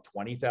anywhere from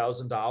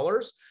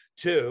 $20,000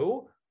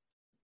 to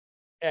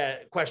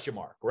question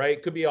mark,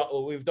 right? Could be,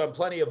 we've done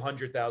plenty of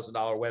 $100,000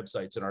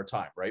 websites in our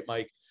time, right,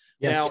 Mike?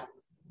 Yes. Now,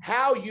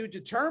 how you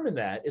determine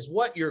that is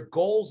what your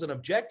goals and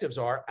objectives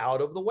are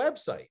out of the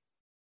website.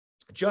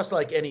 Just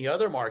like any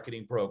other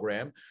marketing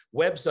program,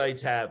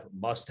 websites have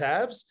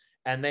must-haves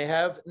and they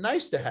have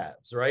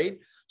nice-to-haves, right?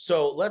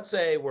 So let's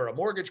say we're a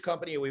mortgage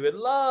company. We would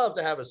love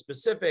to have a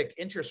specific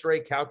interest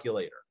rate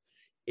calculator.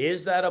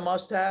 Is that a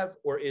must-have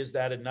or is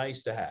that a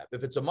nice-to-have?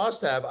 If it's a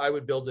must-have, I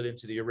would build it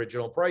into the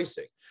original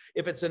pricing.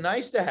 If it's a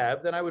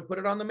nice-to-have, then I would put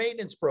it on the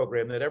maintenance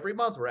program that every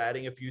month we're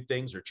adding a few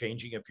things or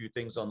changing a few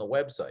things on the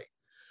website.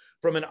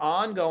 From an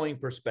ongoing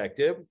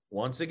perspective,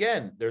 once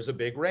again, there's a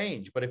big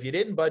range. But if you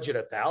didn't budget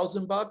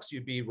 $1,000,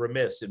 you'd be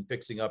remiss in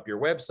fixing up your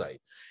website.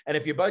 And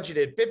if you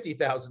budgeted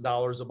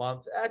 $50,000 a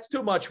month, that's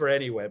too much for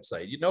any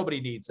website.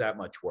 Nobody needs that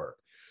much work.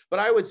 But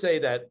I would say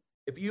that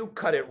if you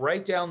cut it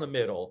right down the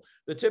middle,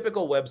 the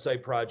typical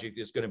website project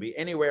is going to be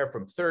anywhere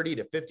from $30,000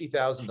 to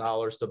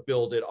 $50,000 to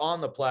build it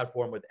on the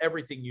platform with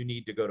everything you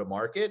need to go to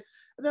market.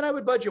 And then I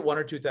would budget $1,000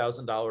 or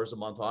 $2,000 a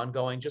month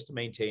ongoing just to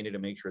maintain it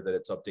and make sure that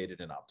it's updated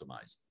and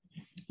optimized.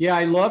 Yeah,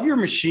 I love your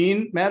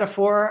machine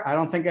metaphor. I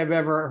don't think I've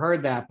ever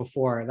heard that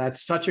before.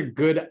 That's such a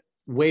good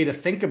way to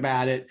think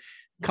about it.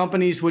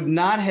 Companies would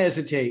not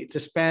hesitate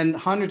to spend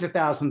hundreds of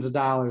thousands of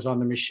dollars on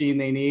the machine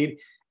they need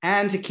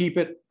and to keep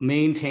it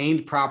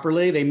maintained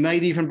properly. They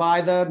might even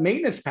buy the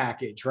maintenance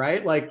package,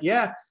 right? Like,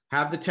 yeah,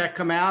 have the tech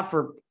come out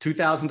for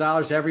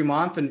 $2,000 every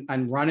month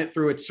and run it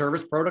through its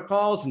service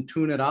protocols and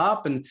tune it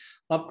up and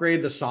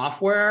upgrade the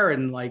software.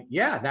 And like,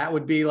 yeah, that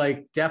would be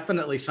like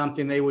definitely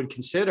something they would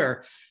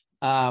consider.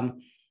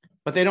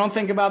 But they don't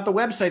think about the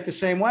website the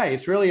same way.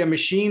 It's really a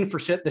machine for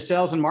the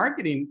sales and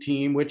marketing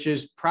team, which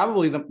is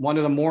probably one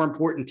of the more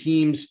important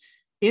teams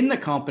in the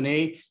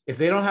company. If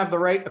they don't have the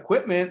right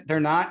equipment, they're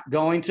not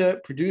going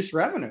to produce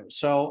revenue.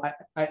 So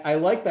I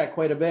like that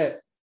quite a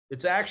bit.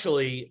 It's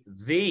actually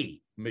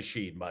the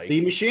machine, Mike.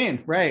 The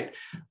machine, right.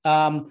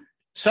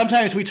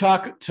 Sometimes we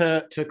talk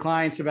to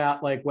clients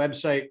about like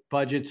website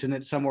budgets and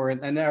it's somewhere,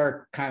 and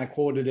Eric kind of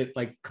quoted it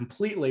like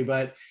completely.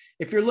 But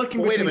if you're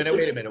looking, wait a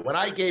minute. When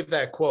I gave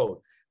that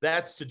quote,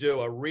 that's to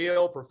do a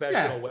real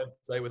professional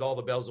website with all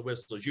the bells and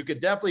whistles. You could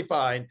definitely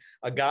find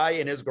a guy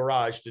in his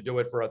garage to do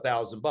it for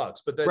 $1,000.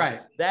 But then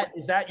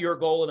is that your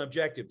goal and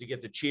objective, to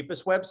get the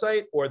cheapest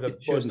website or the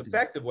most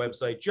effective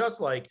website?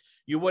 Just like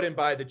you wouldn't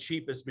buy the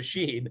cheapest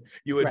machine,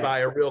 you would buy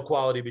a real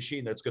quality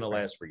machine that's going to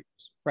last for years.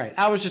 Right.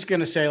 I was just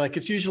going to say, like,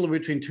 it's usually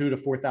between $2,000 to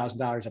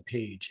 $4,000 a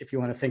page, if you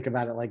want to think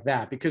about it like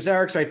that, because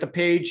Eric's right. The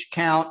page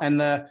count and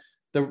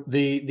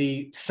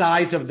the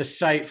size of the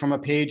site from a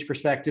page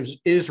perspective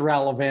is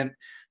relevant,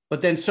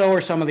 but then so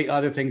are some of the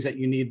other things that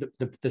you need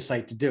the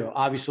site to do.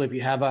 Obviously, if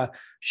you have a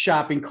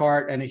shopping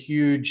cart and a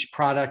huge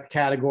product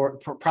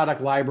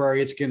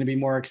library, it's going to be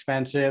more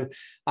expensive.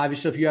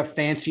 Obviously, if you have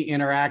fancy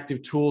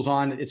interactive tools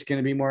on it, it's going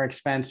to be more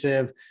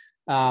expensive.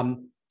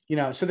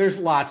 So there's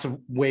lots of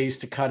ways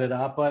to cut it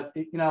up, but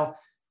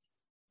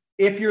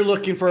if you're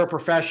looking for a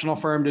professional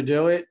firm to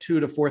do it,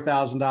 $2,000 to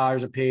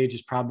 $4,000 a page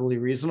is probably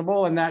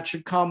reasonable. And that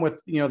should come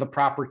with, the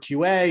proper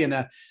QA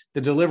and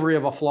the delivery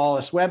of a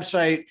flawless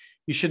website.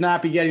 You should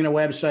not be getting a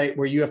website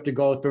where you have to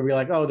go through and be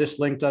like, oh, this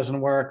link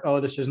doesn't work. Oh,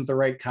 this isn't the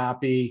right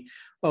copy.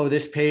 Oh,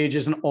 this page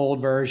is an old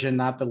version,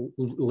 not the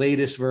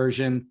latest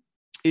version.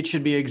 It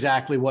should be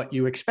exactly what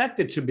you expect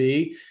it to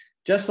be.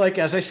 Just like,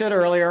 as I said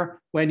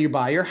earlier, when you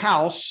buy your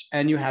house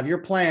and you have your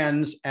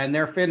plans and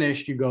they're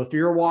finished, you go through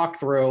your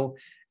walkthrough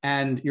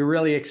and you're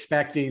really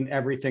expecting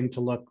everything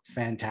to look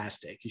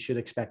fantastic. You should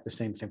expect the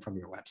same thing from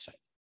your website.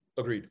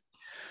 Agreed.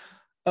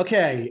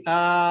 Okay,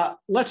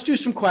 let's do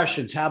some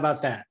questions. How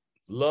about that?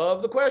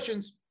 Love the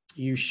questions.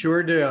 You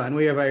sure do. And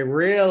we have a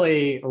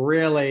really,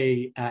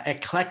 really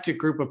eclectic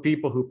group of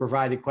people who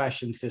provided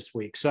questions this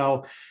week.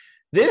 So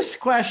this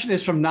question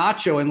is from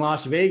Nacho in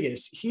Las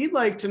Vegas. He'd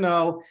like to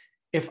know,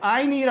 if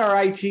I need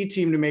our IT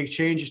team to make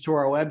changes to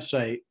our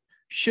website,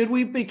 should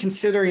we be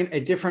considering a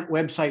different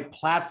website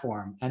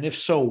platform? And if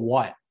so,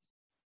 what?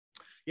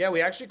 Yeah,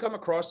 we actually come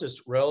across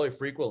this really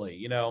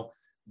frequently.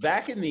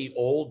 Back in the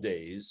old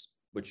days,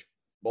 which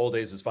old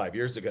days is 5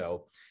 years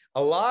ago,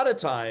 a lot of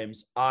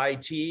times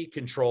IT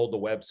controlled the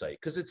website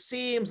because it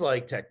seems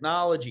like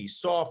technology,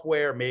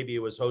 software, maybe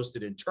it was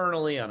hosted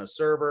internally on a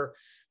server,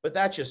 but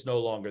that's just no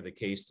longer the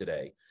case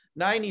today.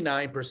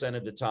 99%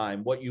 of the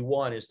time, what you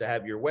want is to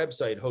have your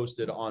website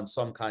hosted on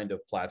some kind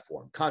of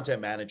platform,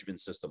 content management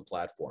system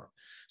platform.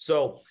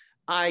 So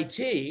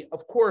IT,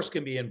 of course,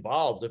 can be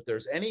involved if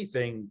there's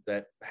anything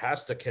that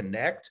has to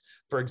connect,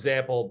 for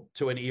example,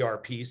 to an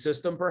ERP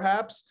system,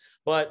 perhaps.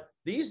 But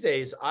these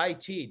days,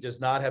 IT does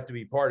not have to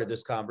be part of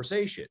this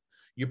conversation.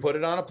 You put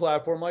it on a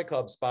platform like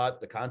HubSpot.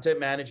 The content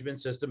management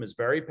system is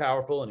very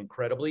powerful and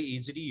incredibly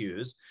easy to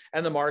use.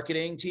 And the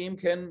marketing team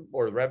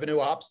or the revenue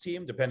ops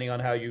team, depending on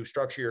how you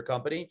structure your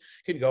company,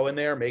 can go in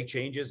there, make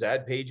changes,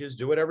 add pages,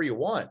 do whatever you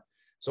want.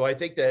 So I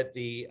think that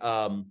the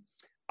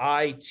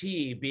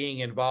IT being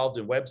involved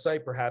in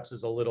website perhaps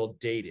is a little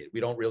dated. We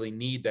don't really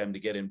need them to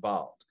get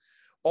involved.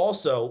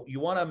 Also, you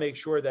want to make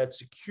sure that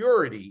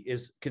security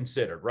is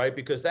considered, right?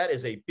 Because that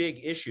is a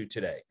big issue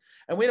today.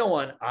 And we don't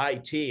want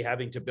IT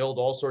having to build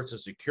all sorts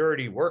of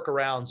security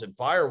workarounds and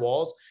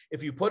firewalls.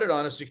 If you put it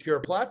on a secure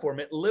platform,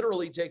 it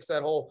literally takes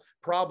that whole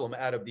problem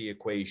out of the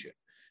equation.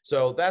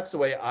 So that's the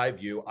way I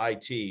view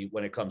IT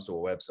when it comes to a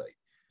website.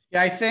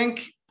 Yeah, I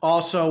think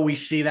also we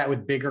see that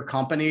with bigger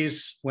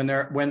companies when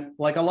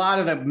like a lot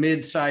of the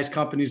mid-sized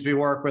companies we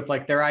work with,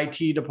 like their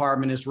IT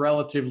department is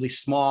relatively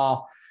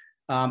small.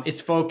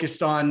 It's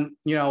focused on,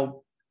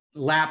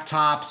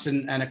 laptops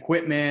and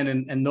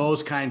equipment and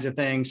those kinds of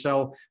things.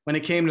 So when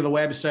it came to the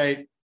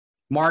website,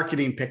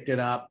 marketing picked it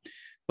up.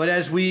 But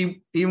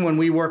even when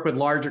we work with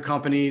larger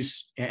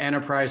companies,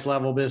 enterprise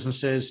level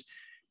businesses,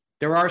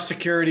 there are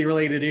security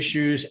related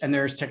issues and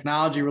there's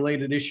technology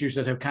related issues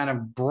that have kind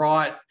of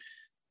brought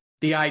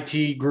the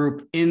IT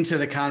group into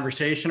the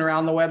conversation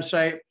around the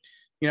website.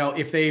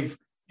 If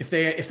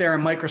they're a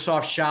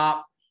Microsoft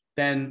shop,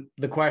 then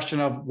the question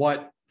of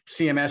what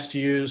CMS to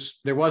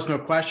use, there was no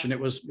question. It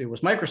was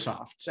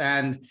Microsoft's.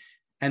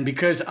 And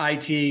because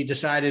IT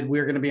decided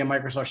we're going to be a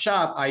Microsoft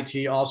shop,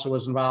 IT also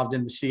was involved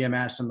in the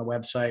CMS and the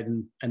website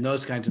and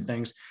those kinds of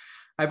things.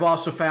 I've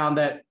also found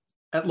that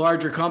at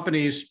larger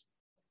companies,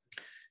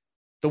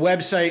 the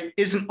website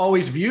isn't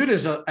always viewed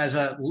as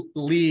a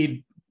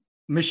lead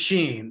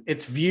machine.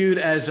 It's viewed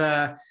as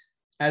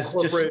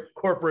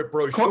corporate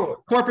brochure,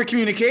 corporate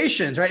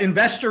communications, right?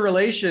 Investor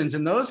relations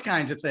and those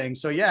kinds of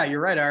things. So yeah, you're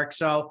right, Eric.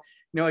 So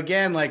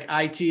again, like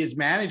IT is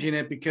managing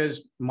it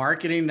because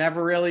marketing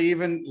never really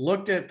even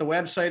looked at the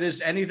website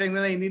as anything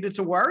that they needed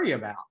to worry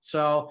about.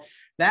 So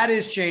that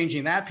is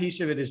changing. That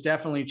piece of it is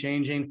definitely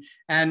changing.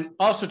 And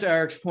also to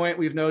Eric's point,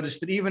 we've noticed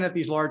that even at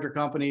these larger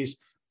companies,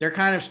 they're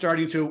kind of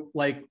starting to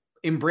like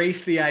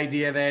embrace the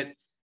idea that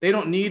they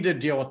don't need to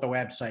deal with the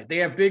website. They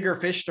have bigger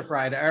fish to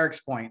fry, to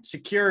Eric's point: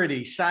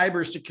 security,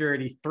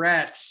 cybersecurity,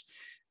 threats,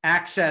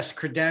 access,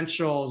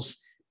 credentials,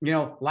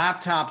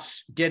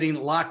 laptops getting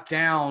locked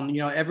down,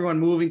 everyone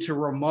moving to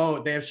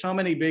remote. They have so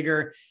many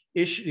bigger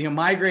issues,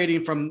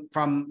 migrating from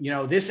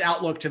this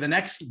Outlook to the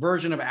next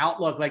version of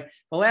Outlook. Like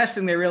the last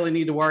thing they really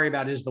need to worry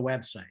about is the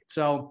website.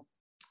 So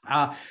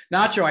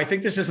Nacho, I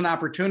think this is an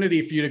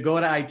opportunity for you to go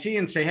to IT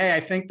and say, hey, I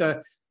think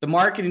the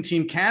marketing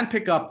team can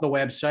pick up the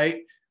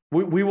website.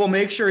 We will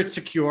make sure it's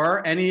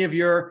secure. Any of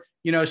your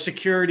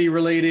security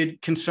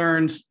related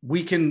concerns,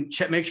 we can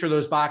make sure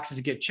those boxes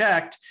get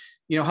checked.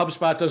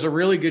 HubSpot does a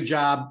really good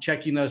job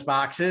checking those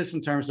boxes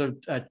in terms of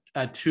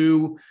a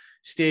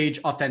two-stage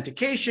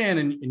authentication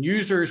and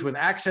users with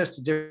access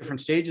to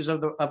different stages of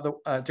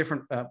the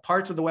different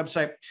parts of the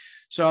website.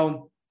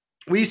 So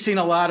we've seen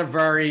a lot of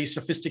very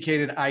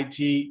sophisticated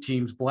IT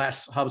teams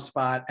bless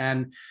HubSpot,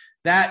 and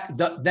that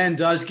then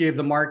does give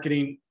the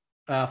marketing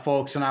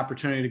folks an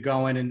opportunity to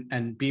go in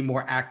and be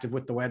more active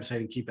with the website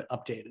and keep it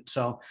updated.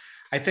 So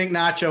I think,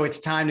 Nacho, it's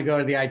time to go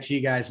to the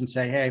IT guys and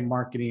say, hey,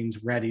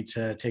 marketing's ready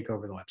to take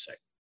over the website.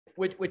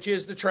 Which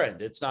is the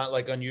trend. It's not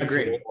like unusual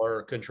Agreed.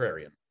 or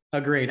contrarian.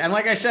 Agreed. And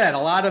like I said, a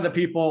lot of the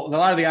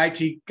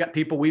IT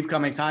people we've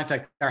come in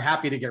contact are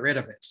happy to get rid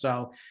of it.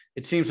 So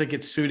it seems like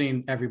it's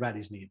suiting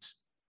everybody's needs.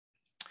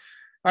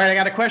 All right, I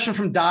got a question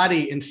from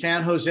Dottie in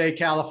San Jose,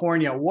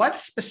 California. What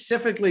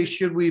specifically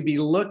should we be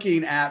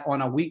looking at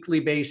on a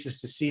weekly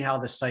basis to see how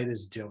the site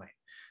is doing?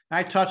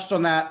 I touched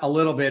on that a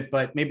little bit,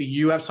 but maybe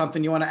you have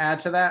something you want to add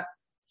to that?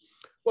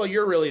 Well,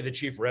 you're really the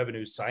chief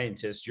revenue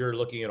scientist. You're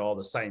looking at all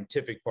the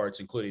scientific parts,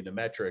 including the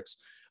metrics.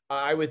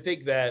 I would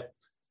think that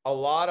a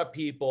lot of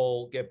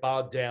people get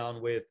bogged down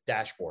with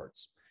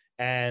dashboards,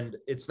 and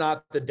it's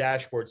not the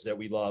dashboards that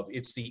we love.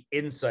 It's the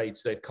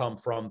insights that come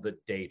from the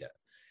data.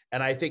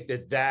 And I think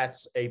that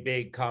that's a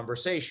big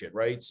conversation,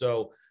 right?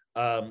 So,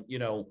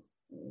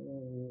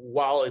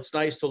 while it's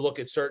nice to look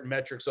at certain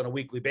metrics on a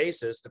weekly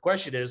basis, the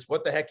question is,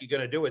 what the heck are you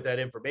going to do with that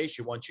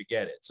information once you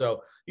get it?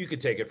 So you could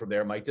take it from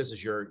there, Mike. This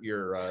is your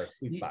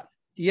sweet spot.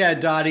 Yeah,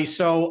 Dottie.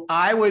 So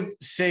I would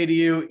say to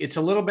you, it's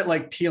a little bit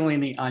like peeling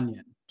the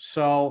onion.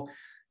 So,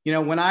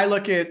 when I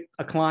look at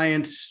a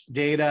client's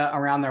data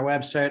around their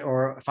website,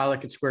 or if I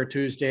look at Square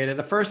 2's data,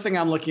 the first thing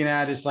I'm looking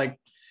at is like,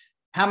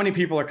 how many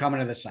people are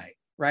coming to the site,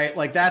 right?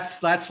 Like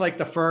that's like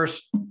the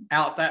first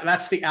out,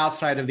 that's the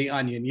outside of the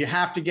onion. You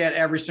have to get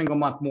every single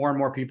month more and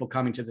more people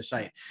coming to the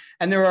site.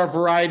 And there are a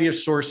variety of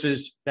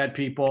sources that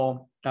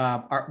people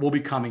will be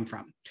coming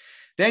from.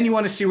 Then you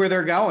want to see where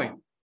they're going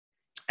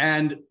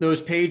and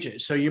those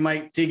pages. So you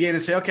might dig in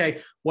and say,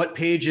 okay, what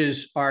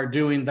pages are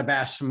doing the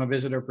best from a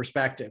visitor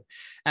perspective?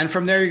 And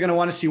from there, you're going to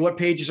want to see what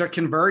pages are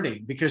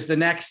converting, because the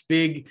next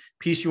big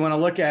piece you want to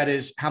look at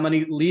is how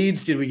many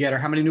leads did we get, or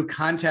how many new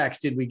contacts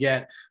did we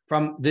get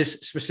from this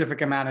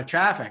specific amount of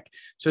traffic.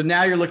 So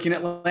now you're looking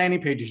at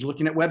landing pages, you're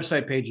looking at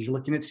website pages, you're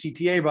looking at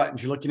CTA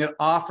buttons, you're looking at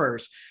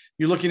offers,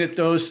 you're looking at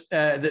those,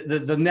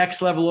 the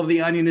next level of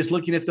the onion is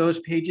looking at those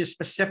pages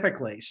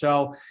specifically.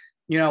 So,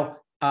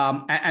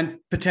 and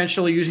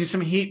potentially using some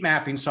heat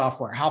mapping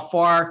software. How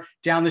far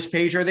down this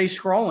page are they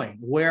scrolling?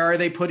 Where are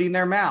they putting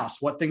their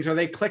mouse? What things are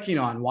they clicking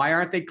on? Why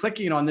aren't they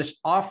clicking on this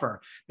offer?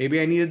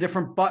 Maybe I need a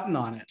different button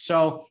on it.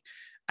 So,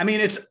 I mean,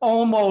 it's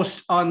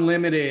almost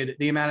unlimited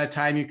the amount of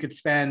time you could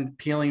spend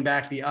peeling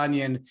back the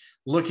onion,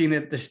 looking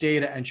at this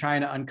data and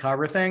trying to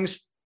uncover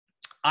things.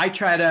 I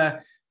try to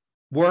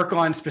work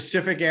on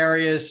specific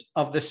areas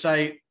of the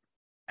site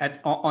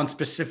on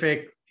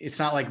specific, it's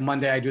not like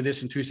Monday I do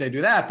this and Tuesday I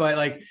do that, but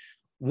like,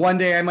 one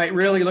day I might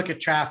really look at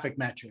traffic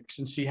metrics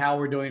and see how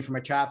we're doing from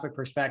a traffic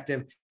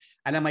perspective.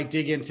 And I might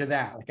dig into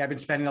that. Like I've been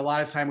spending a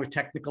lot of time with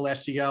technical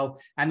SEO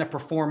and the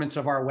performance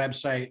of our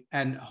website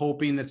and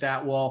hoping that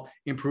that will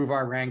improve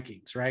our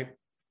rankings, right?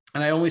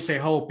 And I only say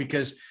hope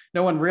because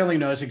no one really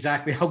knows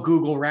exactly how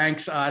Google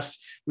ranks us.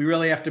 We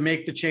really have to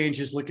make the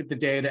changes, look at the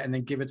data, and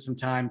then give it some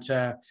time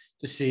to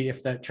see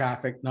if the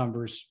traffic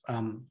numbers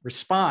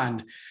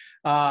respond.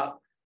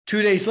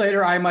 2 days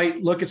later, I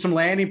might look at some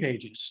landing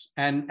pages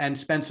and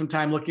spend some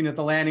time looking at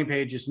the landing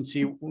pages and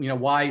see,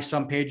 why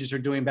some pages are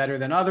doing better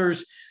than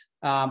others.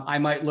 I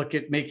might look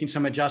at making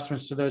some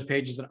adjustments to those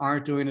pages that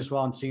aren't doing as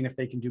well and seeing if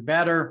they can do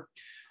better.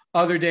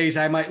 Other days,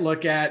 I might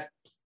look at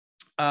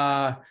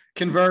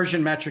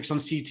conversion metrics on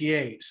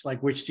CTAs,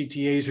 like which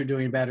CTAs are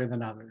doing better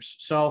than others.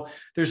 So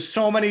there's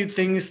so many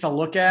things to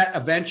look at.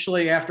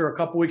 Eventually, after a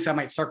couple of weeks, I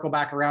might circle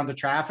back around to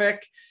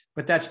traffic.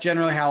 But that's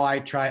generally how I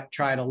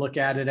try to look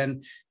at it.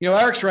 And,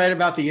 Eric's right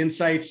about the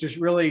insights. There's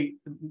really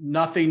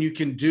nothing you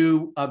can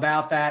do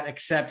about that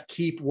except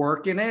keep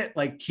working it,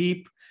 like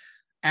keep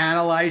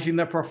analyzing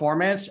the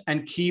performance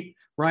and keep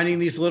running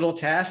these little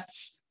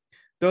tests.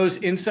 Those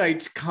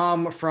insights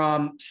come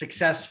from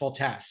successful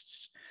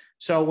tests.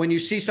 So when you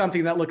see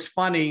something that looks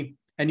funny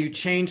and you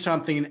change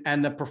something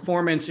and the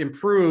performance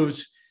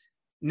improves,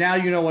 now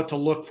you know what to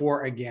look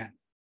for again.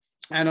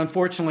 And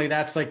unfortunately,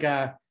 that's like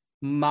a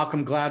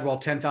Malcolm Gladwell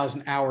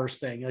 10,000 hours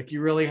thing. Like you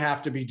really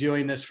have to be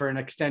doing this for an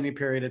extended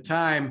period of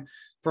time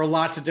for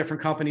lots of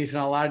different companies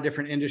and a lot of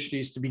different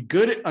industries to be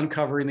good at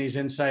uncovering these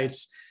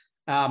insights.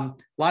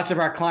 Lots of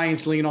our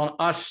clients lean on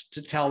us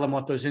to tell them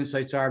what those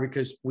insights are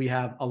because we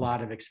have a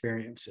lot of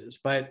experiences.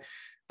 But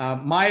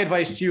my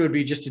advice to you would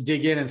be just to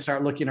dig in and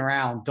start looking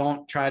around.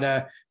 Don't try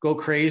to go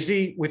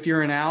crazy with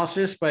your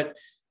analysis, but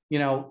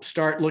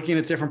start looking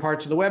at different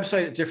parts of the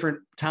website at different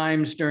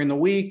times during the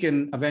week,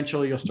 and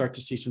eventually you'll start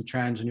to see some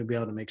trends and you'll be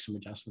able to make some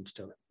adjustments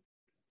to it.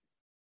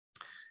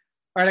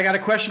 All right, I got a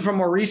question from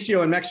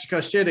Mauricio in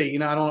Mexico City.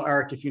 I don't know,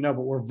 Eric, if you know,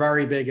 but we're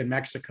very big in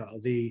Mexico.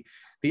 The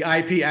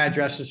IP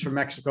addresses from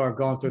Mexico are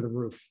going through the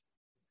roof.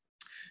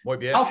 Muy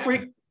bien.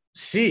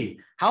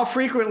 How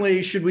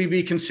frequently should we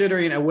be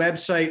considering a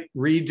website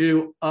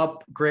redo,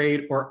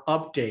 upgrade, or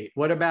update?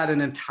 What about an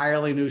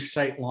entirely new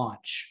site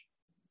launch?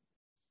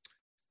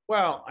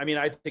 Well, I mean,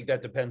 I think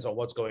that depends on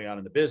what's going on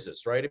in the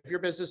business, right? If your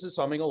business is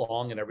humming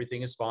along and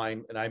everything is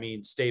fine, and I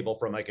mean stable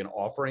from like an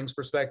offerings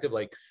perspective,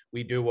 like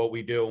we do what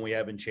we do and we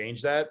haven't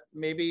changed that,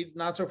 maybe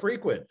not so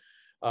frequent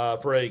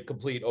for a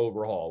complete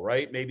overhaul,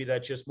 right? Maybe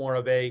that's just more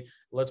of a,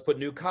 let's put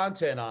new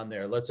content on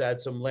there. Let's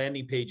add some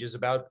landing pages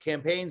about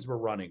campaigns we're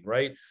running,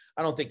 right?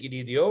 I don't think you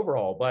need the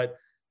overhaul, but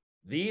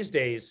these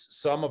days,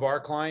 some of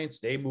our clients,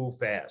 they move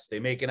fast. They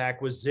make an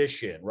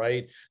acquisition,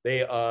 right?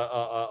 They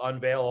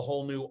unveil a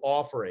whole new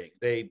offering.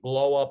 They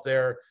blow up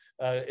their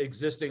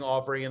existing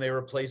offering and they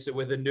replace it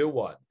with a new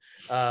one.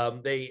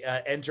 They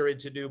enter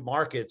into new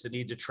markets and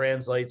need to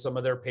translate some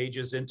of their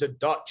pages into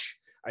Dutch.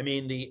 I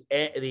mean,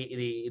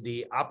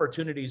 the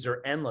opportunities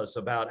are endless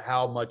about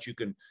how much you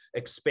can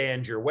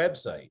expand your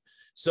website.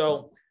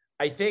 So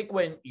I think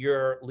when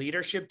your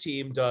leadership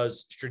team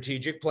does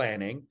strategic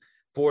planning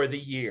for the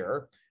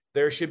year,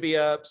 there should be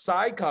a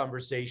side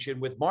conversation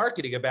with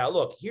marketing about,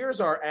 look,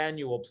 here's our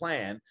annual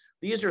plan.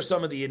 These are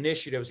some of the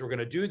initiatives we're going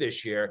to do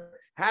this year.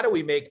 How do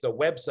we make the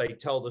website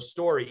tell the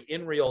story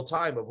in real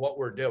time of what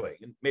we're doing?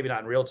 And maybe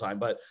not in real time,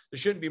 but there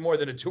shouldn't be more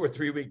than a 2 or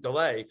 3 week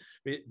delay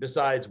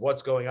besides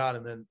what's going on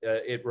and then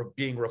it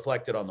being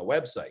reflected on the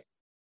website.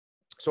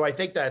 So I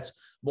think that's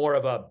more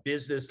of a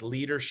business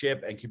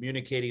leadership and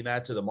communicating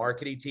that to the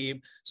marketing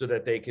team so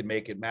that they can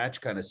make it match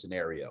kind of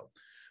scenario.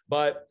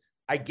 But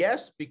I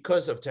guess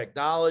because of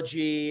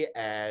technology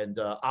and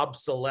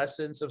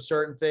obsolescence of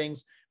certain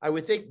things, I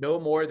would think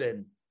no more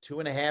than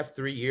 2.5,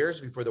 3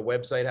 years before the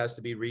website has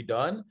to be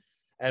redone.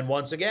 And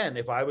once again,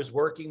 if I was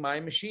working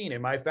my machine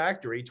in my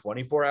factory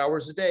 24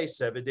 hours a day,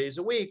 7 days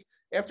a week,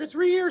 after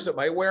 3 years, it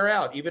might wear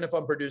out, even if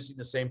I'm producing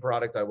the same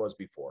product I was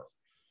before.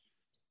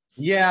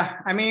 Yeah,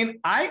 I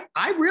mean, I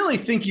really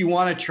think you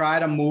want to try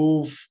to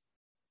move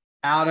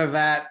out of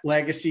that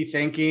legacy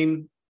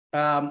thinking.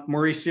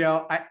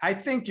 Mauricio, I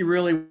think you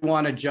really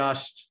want to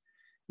just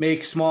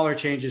make smaller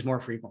changes more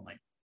frequently.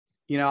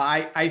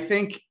 I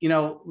think,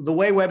 the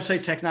way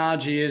website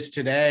technology is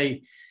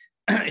today,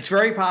 it's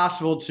very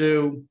possible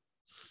to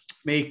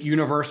make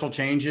universal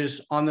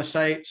changes on the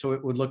site. So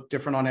it would look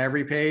different on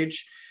every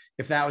page.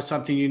 If that was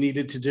something you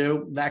needed to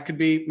do, that could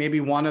be maybe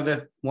one of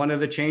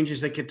the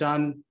changes that get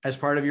done as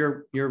part of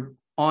your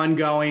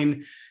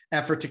ongoing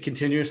effort to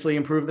continuously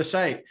improve the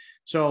site.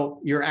 So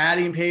you're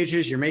adding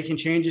pages, you're making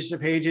changes to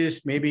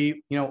pages.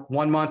 Maybe,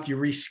 1 month you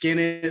reskin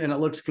it and it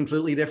looks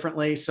completely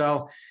differently.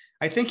 So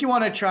I think you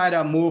want to try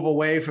to move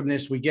away from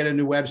this. We get a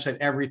new website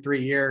every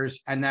 3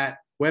 years and that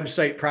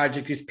website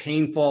project is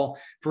painful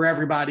for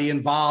everybody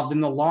involved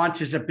and the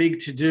launch is a big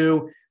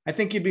to-do. I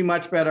think you'd be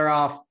much better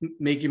off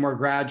making more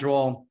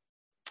gradual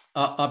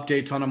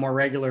updates on a more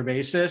regular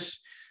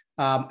basis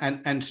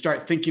and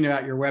start thinking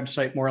about your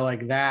website more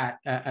like that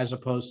as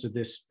opposed to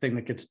this thing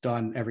that gets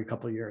done every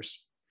couple of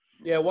years.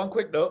 Yeah, one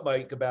quick note,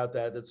 Mike, about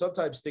that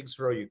sometimes things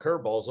throw you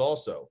curveballs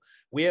also.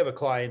 We have a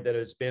client that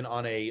has been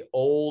on a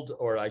old,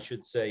 or I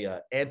should say,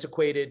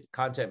 antiquated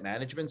content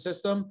management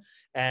system,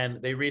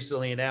 and they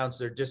recently announced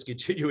they're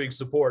discontinuing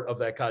support of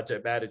that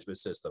content management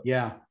system.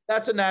 Yeah.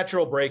 That's a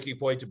natural breaking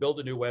point to build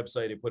a new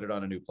website and put it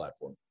on a new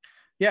platform.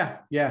 Yeah.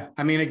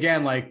 I mean,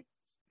 again, like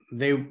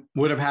they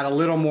would have had a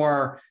little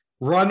more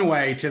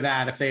runway to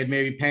that if they had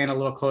maybe paying a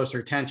little closer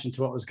attention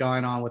to what was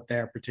going on with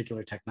their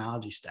particular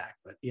technology stack.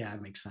 But yeah,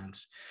 it makes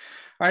sense.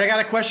 All right, I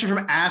got a question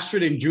from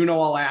Astrid in Juneau,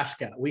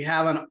 Alaska. We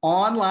have an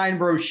online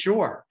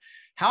brochure.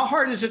 How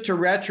hard is it to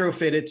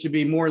retrofit it to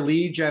be more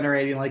lead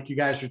generating like you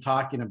guys are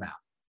talking about?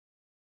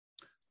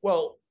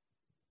 Well,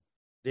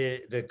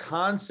 the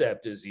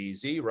concept is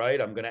easy,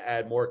 right? I'm going to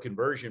add more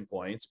conversion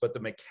points, but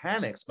the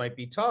mechanics might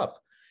be tough.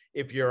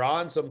 If you're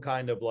on some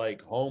kind of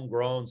like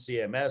homegrown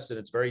CMS and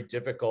it's very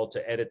difficult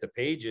to edit the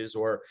pages,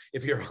 or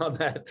if you're on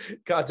that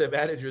content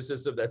management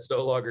system that's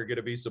no longer going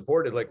to be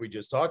supported, like we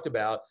just talked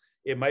about,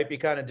 it might be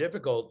kind of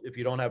difficult if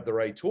you don't have the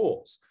right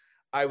tools.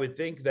 I would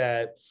think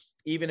that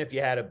even if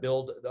you had to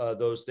build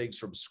those things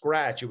from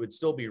scratch, it would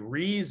still be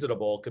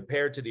reasonable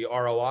compared to the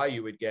ROI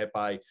you would get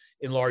by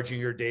enlarging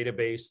your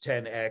database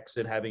 10x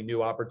and having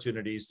new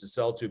opportunities to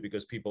sell to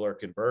because people are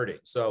converting.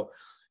 So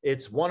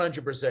it's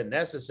 100%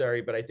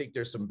 necessary, but I think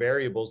there's some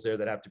variables there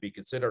that have to be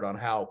considered on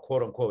how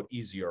quote unquote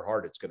easy or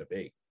hard it's going to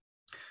be.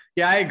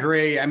 Yeah, I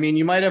agree. I mean,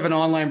 you might have an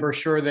online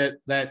brochure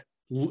that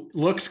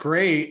looks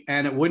great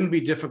and it wouldn't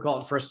be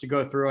difficult for us to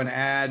go through and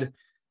add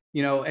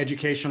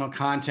educational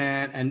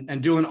content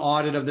and do an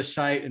audit of the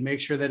site and make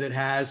sure that it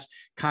has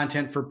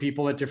content for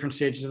people at different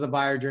stages of the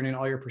buyer journey and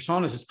all your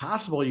personas. It's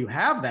possible you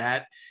have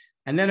that,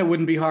 and then it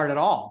wouldn't be hard at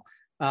all.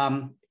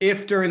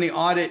 If during the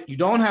audit you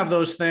don't have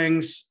those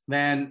things,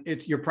 then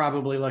you're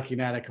probably looking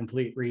at a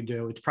complete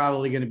redo. It's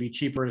probably going to be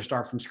cheaper to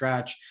start from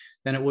scratch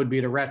than it would be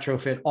to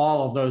retrofit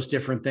all of those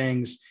different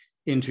things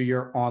into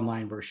your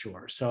online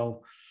brochure.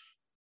 So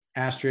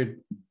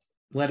Astrid,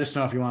 let us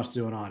know if you want us to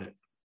do an audit.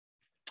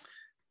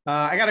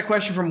 I got a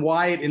question from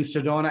Wyatt in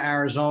Sedona,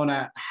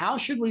 Arizona. How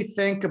should we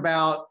think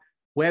about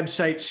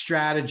website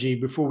strategy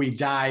before we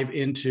dive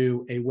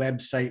into a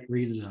website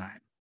redesign?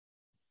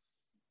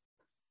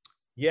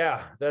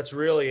 Yeah, that's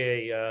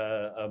really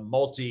a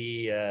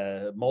multi-day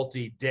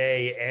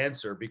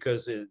answer,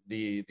 because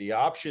the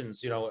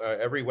options,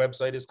 every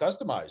website is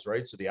customized,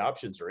 right? So the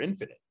options are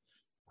infinite.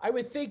 I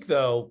would think,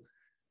 though,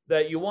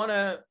 that you want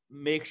to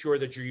make sure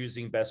that you're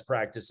using best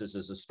practices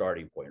as a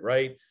starting point,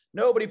 right?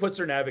 Nobody puts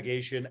their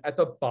navigation at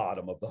the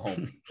bottom of the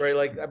home,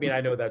 right?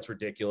 I know that's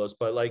ridiculous,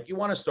 but you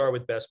want to start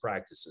with best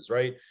practices,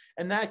 right?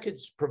 And that could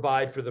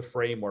provide for the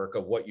framework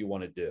of what you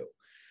want to do.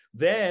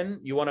 Then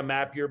you want to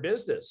map your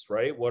business,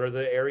 right? What are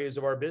the areas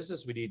of our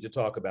business we need to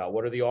talk about?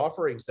 What are the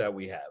offerings that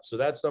we have? So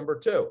that's number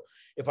two.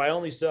 If I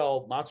only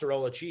sell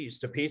mozzarella cheese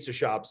to pizza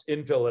shops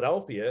in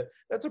Philadelphia,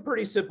 that's a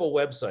pretty simple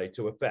website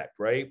to affect,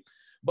 right?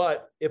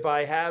 But if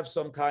I have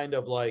some kind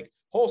of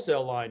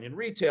wholesale line and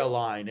retail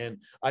line, and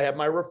I have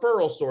my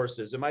referral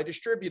sources and my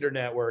distributor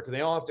network, and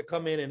they all have to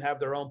come in and have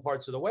their own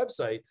parts of the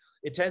website,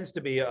 it tends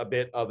to be a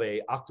bit of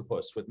a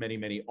octopus with many,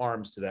 many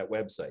arms to that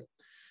website.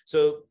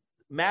 So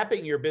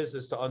mapping your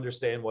business to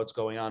understand what's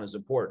going on is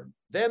important.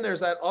 Then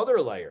there's that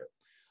other layer.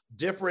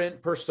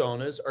 Different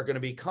personas are going to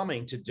be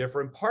coming to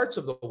different parts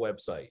of the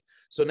website.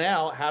 So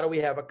now, how do we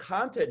have a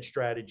content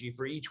strategy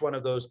for each one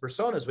of those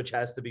personas, which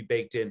has to be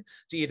baked in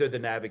to either the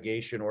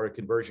navigation or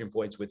conversion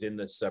points within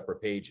the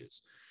separate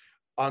pages?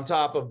 On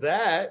top of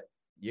that,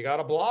 you got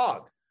a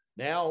blog.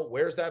 Now,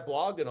 where's that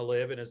blog going to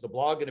live? And is the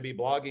blog going to be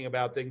blogging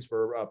about things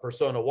for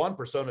persona 1,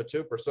 persona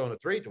 2, persona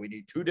 3? Do we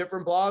need 2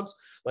 different blogs?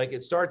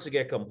 It starts to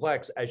get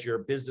complex as your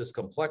business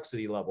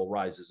complexity level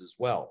rises as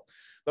well.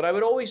 But I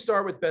would always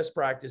start with best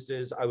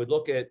practices. I would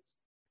look at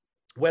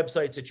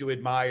websites that you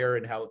admire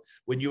and how,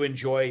 when you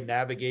enjoy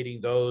navigating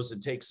those,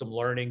 and take some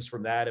learnings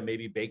from that and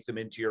maybe bake them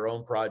into your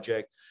own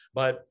project.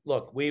 But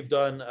look, we've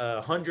done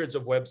hundreds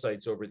of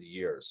websites over the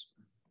years.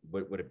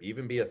 Would it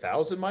even be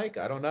 1,000, Mike?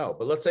 I don't know,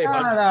 but let's say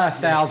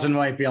 1,000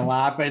 might be a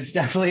lot, but it's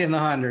definitely in the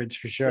hundreds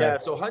for sure. Yeah,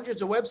 so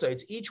hundreds of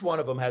websites, each one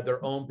of them had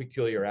their own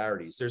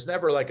peculiarities. There's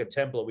never a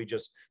template we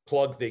just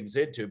plug things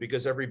into,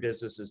 because every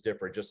business is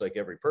different, just like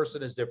every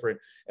person is different.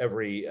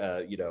 Every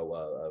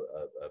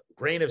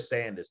grain of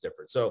sand is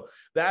different. So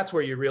that's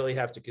where you really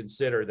have to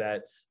consider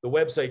that the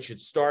website should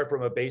start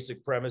from a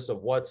basic premise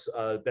of what's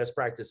best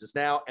practices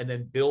now, and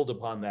then build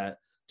upon that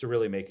to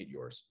really make it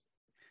yours.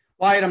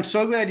 Wyatt, I'm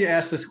so glad you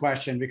asked this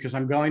question, because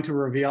I'm going to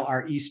reveal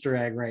our Easter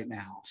egg right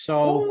now.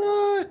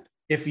 So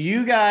if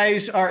you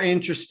guys are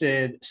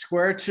interested,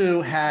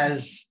 Square2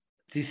 has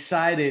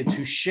decided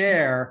to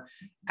share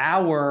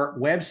our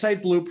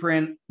website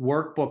blueprint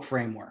workbook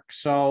framework.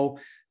 So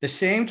the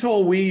same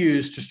tool we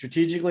use to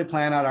strategically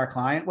plan out our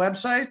client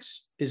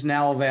websites is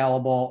now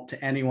available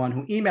to anyone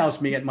who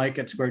emails me at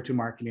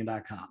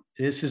mike@square2marketing.com.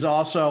 This is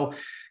also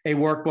a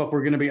workbook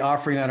we're going to be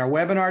offering at our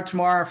webinar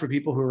tomorrow for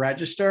people who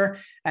register,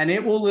 and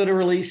it will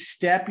literally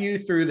step you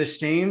through the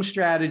same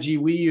strategy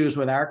we use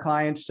with our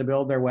clients to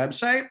build their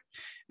website,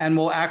 and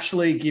will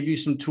actually give you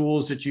some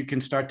tools that you can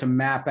start to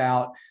map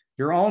out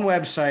your own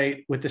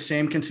website with the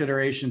same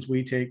considerations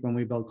we take when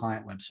we build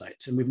client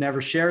websites. And we've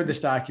never shared this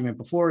document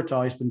before. It's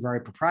always been very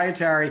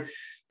proprietary,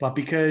 but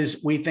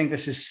because we think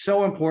this is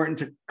so important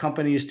to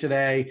companies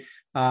today,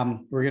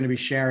 we're going to be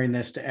sharing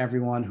this to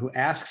everyone who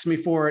asks me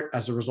for it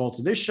as a result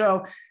of this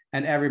show,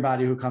 and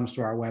everybody who comes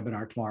to our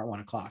webinar tomorrow at 1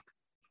 o'clock.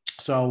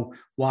 So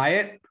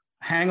Wyatt,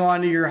 hang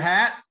on to your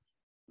hat.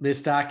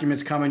 This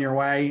document's coming your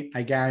way.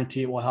 I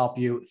guarantee it will help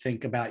you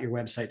think about your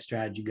website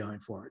strategy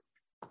going forward.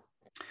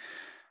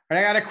 All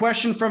right, I got a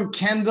question from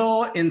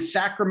Kendall in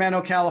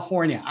Sacramento,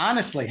 California.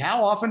 Honestly,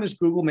 how often is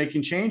Google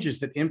making changes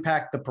that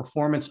impact the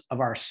performance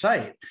of our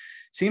site?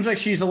 Seems like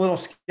she's a little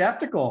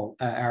skeptical,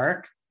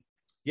 Eric.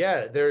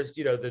 Yeah, there's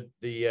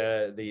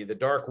the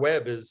dark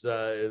web is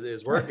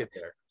working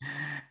there.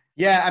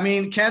 Yeah, I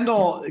mean,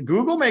 Kendall,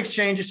 Google makes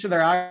changes to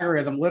their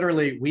algorithm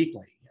literally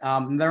weekly.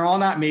 They're all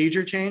not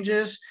major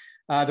changes.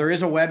 There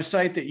is a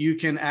website that you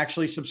can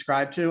actually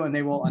subscribe to, and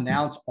they will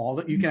announce all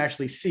that. You can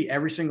actually see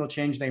every single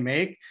change they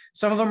make.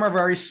 Some of them are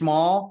very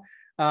small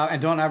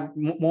and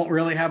won't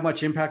really have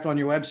much impact on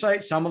your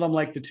website. Some of them,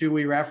 like the 2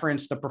 we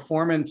referenced, the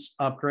performance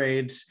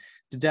upgrades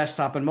to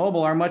desktop and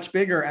mobile, are much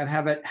bigger and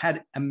have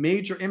had a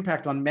major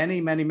impact on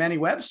many, many, many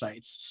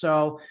websites.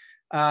 So,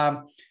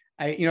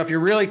 if you're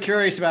really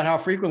curious about how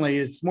frequently,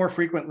 it's more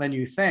frequent than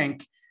you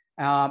think.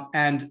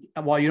 And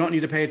while you don't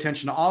need to pay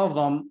attention to all of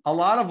them, a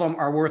lot of them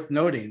are worth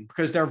noting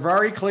because they're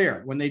very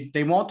clear. When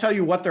they won't tell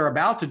you what they're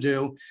about to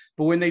do,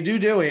 but when they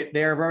do it,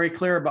 they are very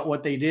clear about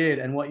what they did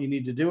and what you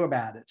need to do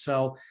about it.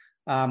 So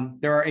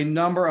there are a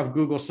number of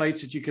Google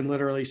sites that you can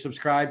literally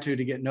subscribe to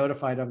get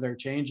notified of their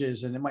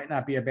changes. And it might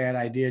not be a bad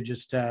idea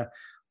just to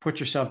put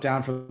yourself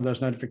down for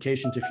those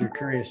notifications if you're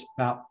curious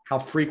about how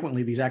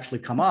frequently these actually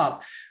come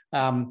up,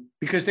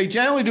 because they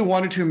generally do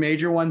 1 or 2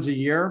 major ones a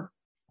year.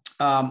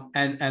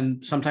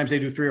 And sometimes they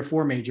do 3 or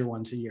 4 major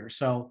ones a year.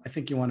 So I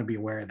think you want to be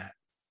aware of that.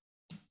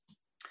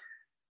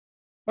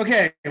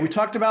 Okay, we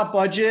talked about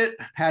budget.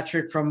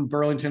 Patrick from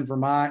Burlington,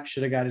 Vermont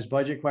should have got his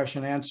budget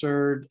question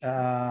answered.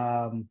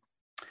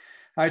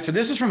 All right, so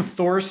this is from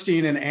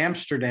Thorstein in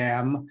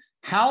Amsterdam.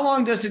 How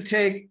long does it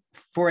take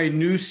for a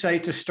new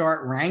site to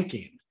start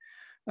ranking?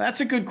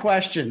 That's a good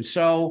question.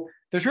 So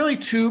there's really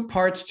 2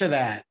 parts to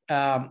that.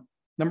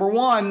 Number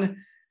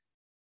one,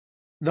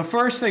 the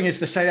first thing is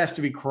the site has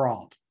to be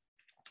crawled.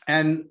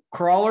 And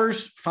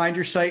crawlers find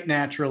your site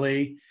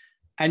naturally,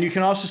 and you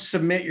can also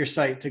submit your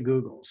site to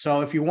Google.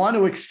 So if you want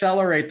to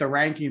accelerate the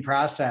ranking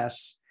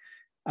process,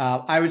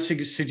 I would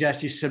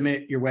suggest you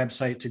submit your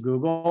website to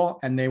Google,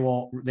 and they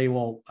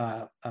will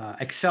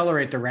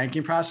accelerate the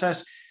ranking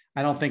process.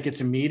 I don't think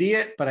it's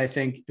immediate, but I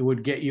think it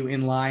would get you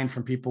in line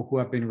from people who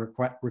have been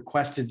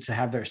requested to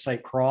have their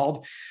site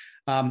crawled.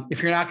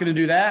 If you're not going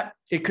to do that,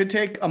 it could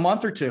take a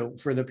month or 2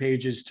 for the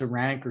pages to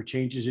rank or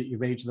changes that you've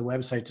made to the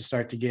website to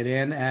start to get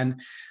in.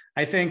 And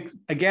I think,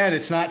 again,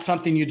 it's not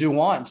something you do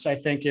once. I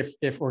think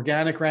if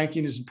organic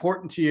ranking is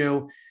important to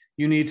you,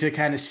 you need to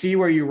kind of see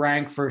where you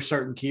rank for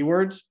certain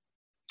keywords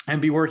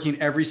and be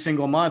working every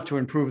single month to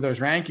improve those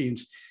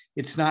rankings.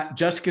 It's not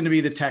just going to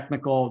be the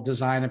technical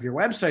design of your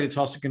website. It's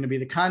also going to be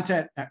the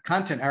content.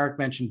 Eric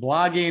mentioned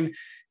blogging.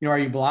 Are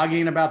you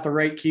blogging about the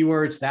right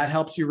keywords? That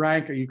helps you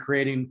rank. Are you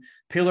creating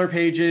pillar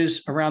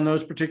pages around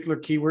those particular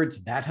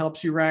keywords? That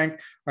helps you rank.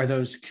 Are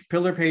those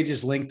pillar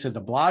pages linked to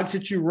the blogs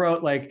that you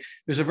wrote? Like,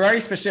 there's a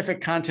very specific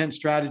content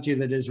strategy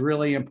that is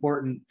really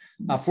important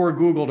for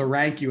Google to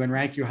rank you and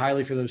rank you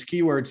highly for those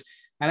keywords.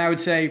 And I would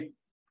say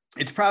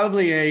it's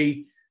probably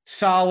a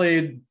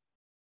solid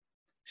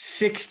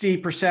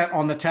 60%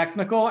 on the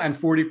technical and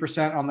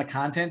 40% on the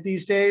content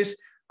these days.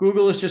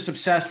 Google is just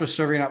obsessed with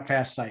serving up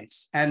fast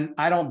sites. And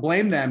I don't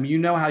blame them. You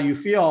know how you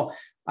feel.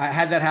 I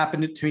had that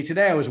happen to me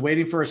today. I was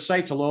waiting for a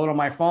site to load on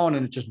my phone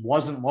and it just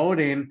wasn't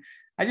loading.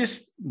 I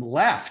just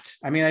left.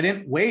 I mean, I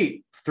didn't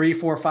wait 3,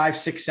 4, 5,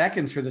 6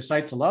 seconds for the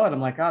site to load.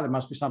 I'm like, oh, there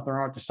must be something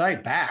wrong with the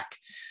site. Back.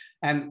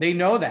 And they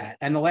know that.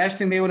 And the last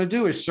thing they want to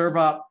do is serve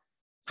up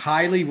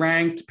highly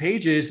ranked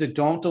pages that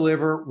don't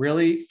deliver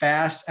really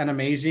fast and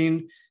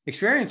amazing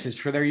experiences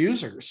for their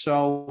users.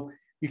 So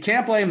you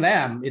can't blame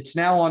them. It's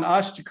now on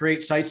us to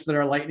create sites that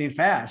are lightning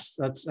fast.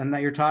 And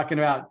that you're talking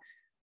about,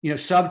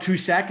 sub 2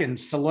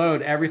 seconds to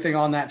load everything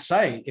on that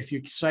site. If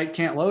your site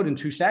can't load in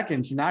 2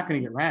 seconds, you're not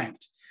going to get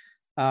ranked.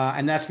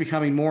 And that's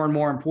becoming more and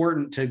more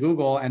important to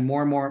Google and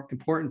more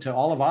important to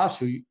all of us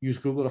who use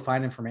Google to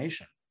find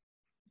information.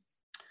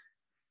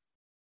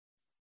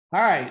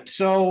 All right,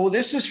 so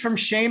this is from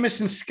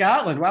Seamus in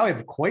Scotland. Wow, we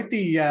have quite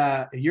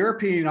the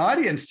European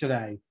audience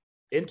today.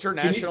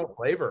 International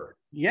flavor.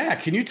 Yeah,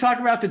 can you talk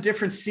about the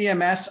different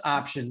CMS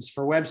options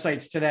for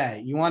websites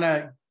today? You want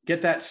to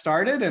get that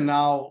started and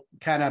I'll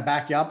kind of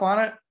back you up on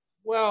it?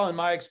 Well, in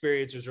my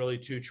experience, there's really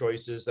 2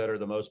 choices that are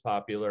the most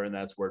popular, and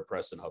that's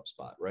WordPress and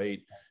HubSpot, right?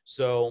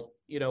 So,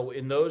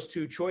 in those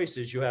 2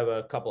 choices, you have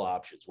a couple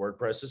options.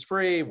 WordPress is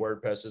free.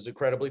 WordPress is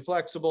incredibly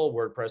flexible.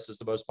 WordPress is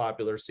the most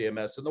popular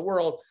CMS in the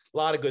world. A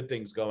lot of good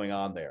things going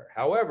on there.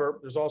 However,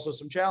 there's also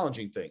some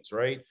challenging things,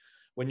 right?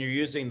 When you're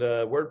using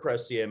the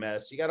WordPress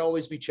CMS, you got to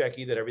always be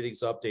checking that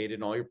everything's updated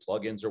and all your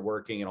plugins are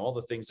working and all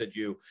the things that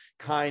you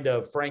kind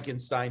of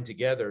Frankenstein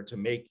together to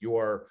make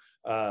your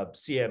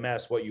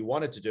CMS what you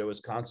want it to do is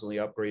constantly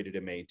upgraded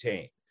and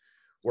maintained.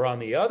 Where on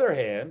the other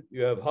hand,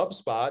 you have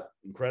HubSpot,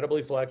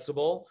 incredibly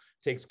flexible,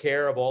 takes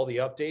care of all the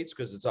updates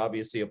because it's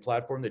obviously a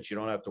platform that you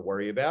don't have to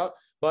worry about,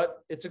 but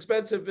it's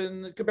expensive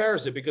in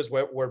comparison because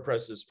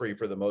WordPress is free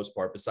for the most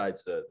part,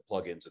 besides the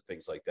plugins and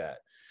things like that.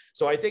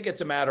 So I think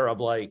it's a matter of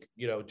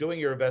doing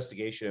your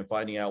investigation and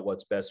finding out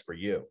what's best for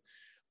you.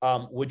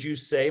 Would you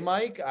say,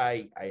 Mike,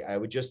 I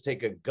would just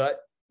take a gut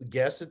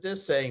guess at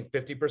this, saying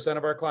 50%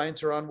 of our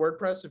clients are on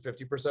WordPress and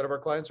 50% of our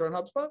clients are on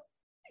HubSpot?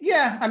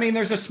 Yeah, I mean,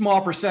 there's a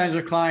small percentage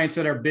of clients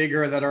that are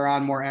bigger that are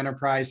on more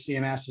enterprise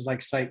CMSs like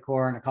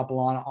Sitecore and a couple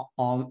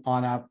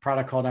on a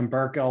product called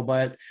Umberco.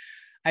 But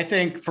I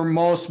think for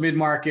most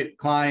mid-market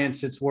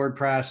clients, it's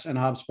WordPress and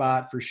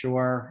HubSpot for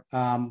sure.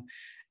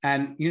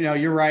 And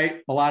you're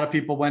right. A lot of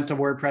people went to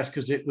WordPress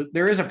because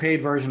there is a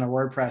paid version of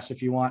WordPress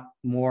if you want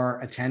more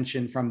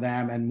attention from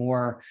them and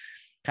more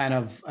kind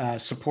of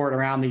support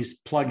around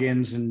these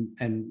plugins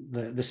and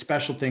the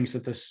special things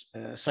that this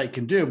site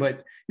can do.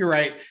 But you're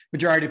right.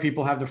 Majority of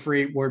people have the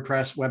free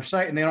WordPress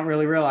website and they don't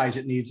really realize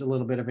it needs a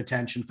little bit of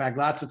attention. In fact,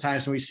 lots of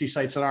times when we see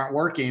sites that aren't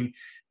working,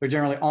 they're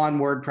generally on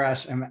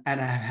WordPress and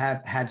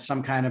have had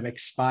some kind of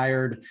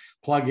expired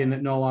plugin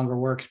that no longer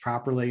works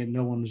properly and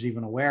no one was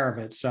even aware of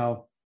it.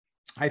 So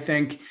I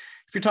think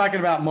if you're talking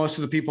about most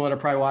of the people that are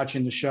probably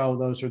watching the show,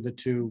 those are the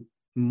two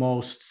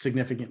most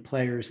significant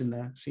players in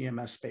the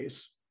CMS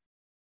space.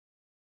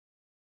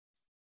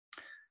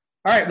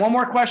 All right, one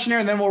more question here,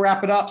 and then we'll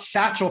wrap it up.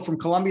 Satchel from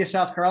Columbia,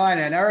 South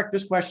Carolina. And Eric,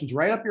 this question's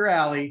right up your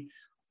alley.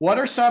 What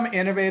are some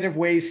innovative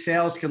ways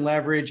sales can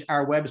leverage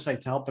our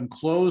website to help them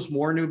close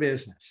more new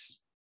business?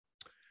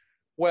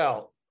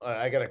 Well,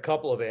 I got a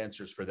couple of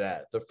answers for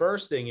that. The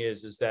first thing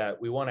is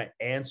that we want to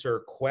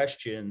answer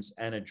questions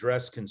and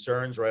address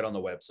concerns right on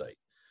the website.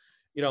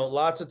 You know,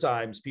 lots of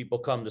times people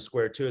come to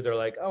Square 2, they're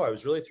like, oh, I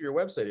was really through your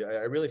website.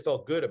 I really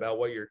felt good about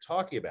what you're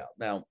talking about.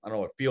 Now, I don't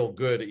know if feel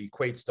good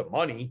equates to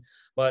money,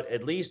 but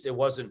at least it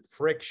wasn't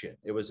friction.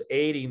 It was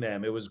aiding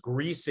them. It was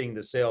greasing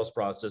the sales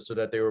process so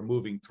that they were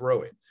moving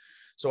through it.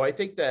 So I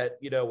think that,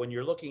 you know, when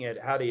you're looking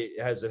at how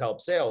does it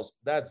help sales,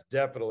 that's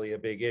definitely a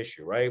big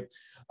issue, right?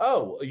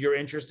 Oh, you're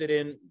interested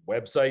in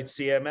website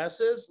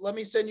CMSs? Let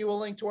me send you a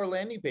link to our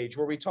landing page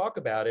where we talk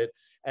about it.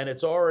 And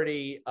it's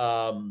already,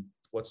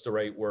 what's the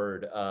right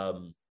word?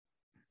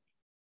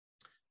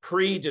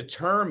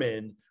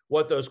 Predetermined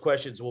what those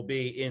questions will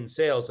be in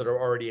sales that are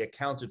already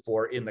accounted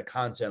for in the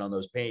content on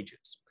those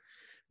pages.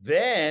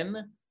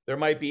 Then there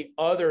might be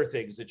other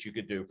things that you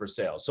could do for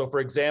sales. So for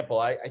example,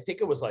 I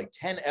think it was like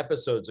 10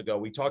 episodes ago,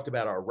 we talked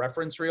about our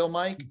reference reel,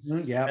 Mike.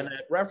 Yeah. And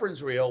that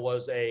reference reel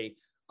was a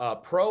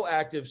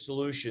proactive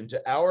solution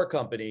to our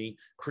company,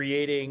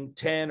 creating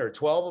 10 or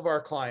 12 of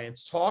our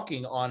clients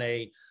talking on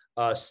a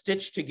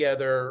stitched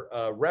together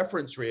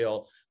reference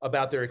reel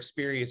about their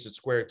experience at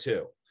Square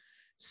 2.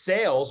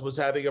 Sales was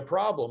having a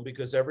problem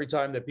because every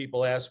time that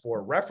people asked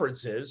for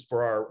references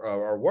for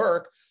our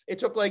work, it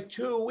took like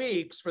 2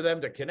 weeks for them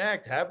to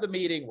connect, have the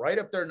meeting, write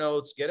up their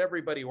notes, get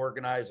everybody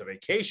organized. A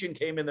vacation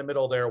came in the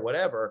middle there,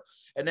 whatever.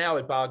 And now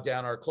it bogged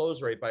down our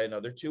close rate by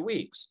another 2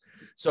 weeks.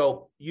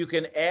 So you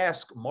can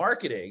ask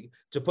marketing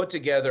to put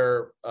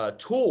together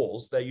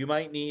tools that you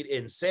might need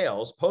in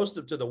sales, post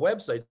them to the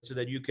website so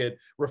that you could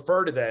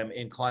refer to them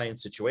in client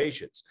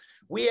situations.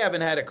 We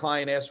haven't had a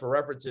client ask for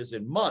references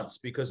in months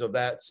because of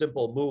that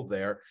simple move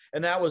there.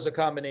 And that was a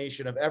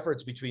combination of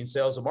efforts between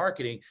sales and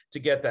marketing to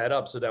get that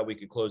up so that we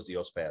could close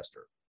deals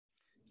faster.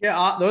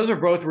 Yeah, those are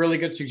both really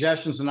good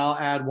suggestions. And I'll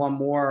add one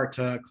more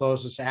to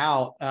close this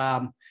out.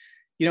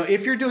 You know,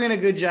 if you're doing a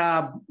good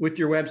job with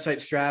your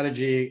website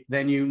strategy,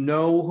 then you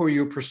know who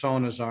your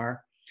personas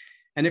are.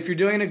 And if you're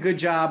doing a good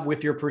job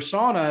with your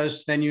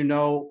personas, then you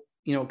know,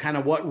 kind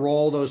of what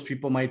role those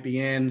people might be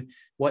in,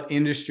 what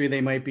industry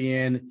they might be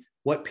in,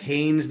 what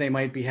pains they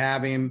might be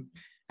having.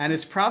 And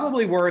it's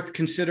probably worth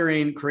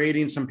considering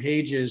creating some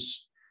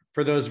pages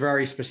for those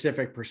very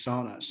specific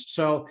personas.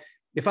 So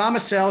if I'm a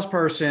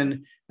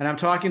salesperson and I'm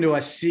talking to a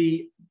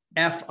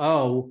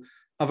CFO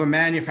of a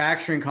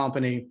manufacturing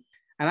company,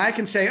 and I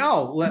can say,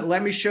 oh,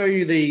 let me show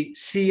you the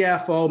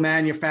CFO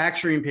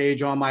manufacturing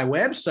page on my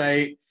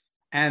website.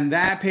 And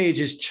that page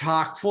is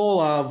chock full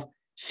of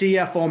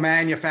CFO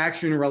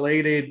manufacturing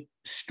related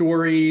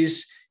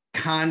stories,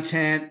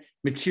 content,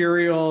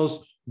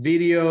 materials,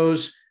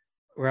 videos,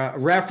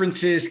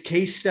 references,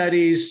 case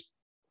studies.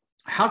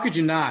 How could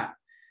you not?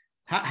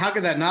 How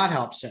could that not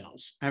help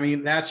sales? I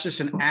mean, that's just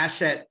an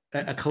asset,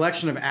 a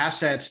collection of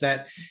assets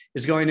that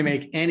is going to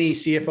make any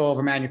CFO of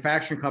a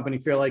manufacturing company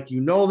feel like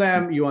you know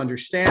them, you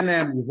understand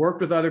them, you've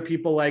worked with other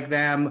people like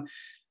them.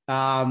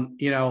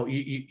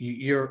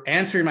 You're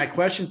answering my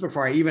questions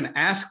before I even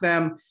ask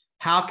them.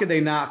 How could they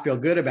not feel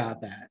good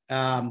about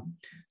that?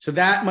 So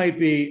that might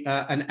be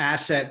an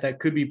asset that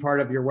could be part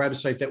of your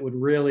website that would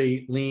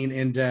really lean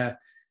into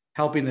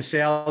helping the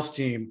sales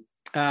team.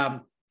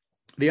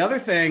 The other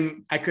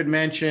thing I could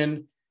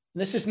mention,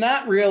 this is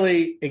not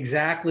really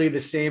exactly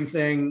the same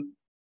thing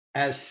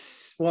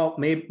as, well,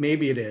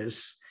 maybe it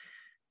is.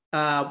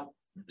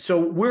 So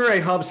we're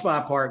a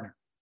HubSpot partner,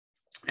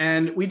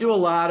 and we do a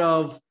lot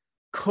of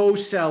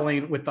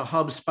co-selling with the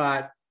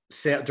HubSpot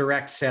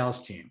direct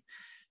sales team.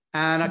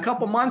 And a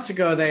couple months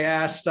ago, they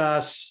asked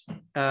us,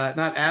 not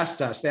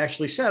asked us, they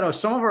actually said, oh,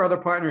 some of our other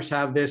partners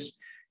have this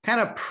kind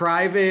of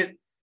private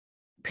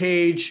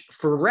page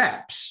for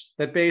reps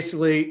that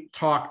basically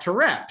talk to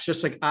reps,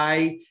 just like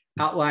I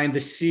outlined the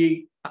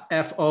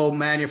CFO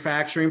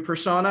manufacturing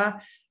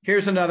persona.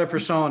 Here's another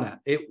persona.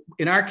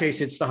 In our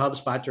case, it's the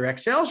HubSpot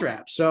direct sales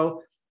rep.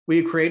 So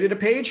we created a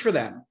page for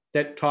them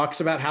that talks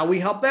about how we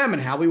help them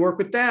and how we work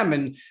with them,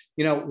 and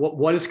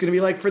what it's going to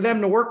be like for them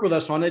to work with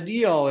us on a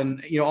deal,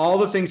 and all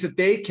the things that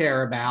they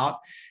care about.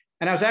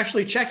 And I was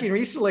actually checking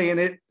recently, and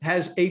it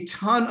has a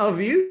ton of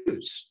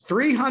views,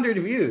 300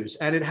 views,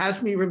 and it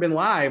hasn't even been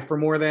live for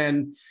more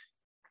than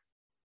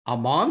a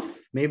month,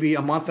 maybe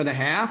a month and a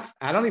half.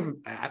 I don't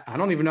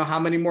even know how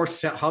many more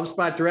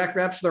HubSpot direct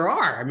reps there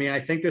are. I mean, I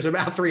think there's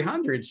about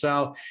 300.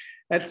 So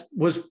that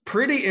was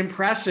pretty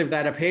impressive,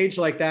 that a page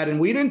like that. And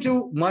we didn't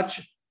do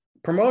much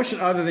promotion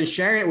other than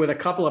sharing it with a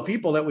couple of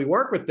people that we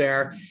work with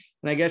there.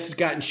 And I guess it's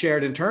gotten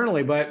shared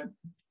internally, but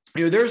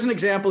there's an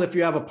example. If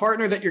you have a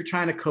partner that you're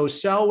trying to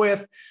co-sell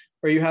with,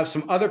 or you have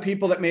some other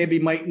people that maybe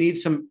might need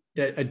some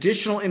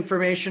additional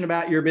information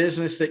about your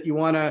business that you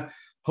want to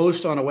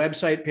host on a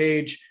website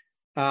page,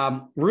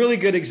 really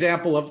good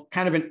example of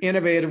kind of an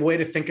innovative way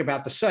to think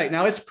about the site.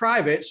 Now, it's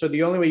private, so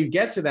the only way you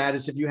get to that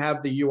is if you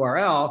have the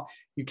URL.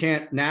 You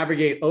can't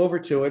navigate over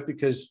to it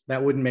because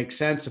that wouldn't make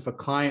sense if a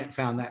client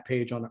found that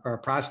page or a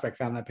prospect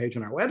found that page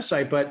on our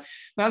website. But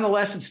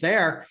nonetheless, it's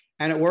there,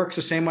 and it works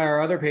the same way our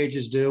other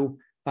pages do.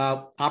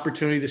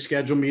 Opportunity to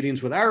schedule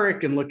meetings with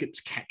Eric and look at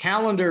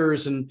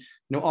calendars and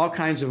all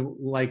kinds of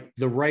like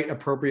the right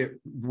appropriate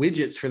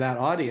widgets for that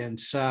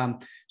audience. So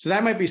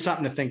that might be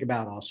something to think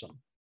about also.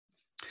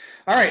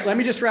 All right, let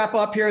me just wrap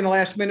up here in the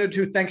last minute or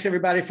two. Thanks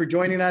everybody for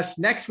joining us.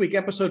 Next week,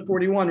 episode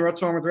 41,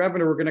 What's Wrong with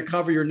Revenue, we're going to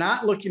cover you're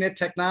not looking at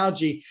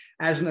technology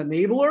as an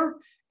enabler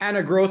and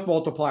a growth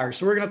multiplier.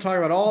 So we're going to talk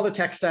about all the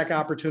tech stack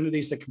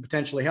opportunities that can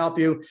potentially help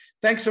you.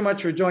 Thanks so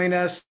much for joining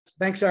us.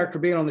 Thanks, Eric, for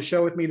being on the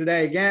show with me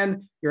today.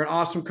 Again, you're an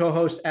awesome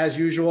co-host as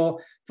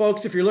usual.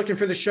 Folks, if you're looking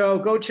for the show,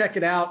 go check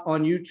it out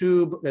on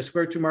YouTube, the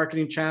Square 2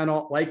 Marketing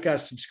channel. Like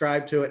us,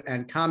 subscribe to it,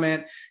 and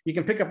comment. You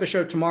can pick up the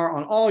show tomorrow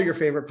on all your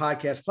favorite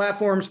podcast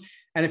platforms.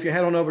 And if you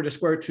head on over to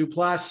Square 2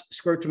 Plus,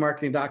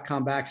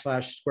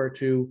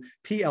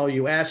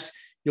 square2marketing.com/Square2PLUS,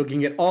 you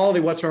can get all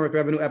the What's Wrong with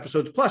Revenue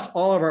episodes, plus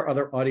all of our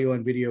other audio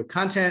and video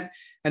content.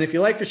 And if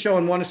you like the show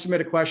and want to submit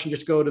a question,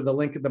 just go to the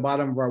link at the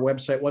bottom of our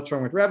website, What's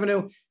Wrong with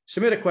Revenue,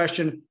 submit a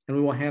question, and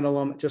we will handle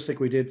them just like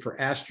we did for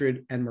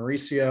Astrid and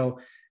Mauricio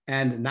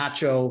and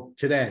Nacho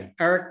today.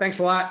 Eric, thanks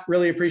a lot.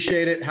 Really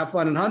appreciate it. Have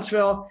fun in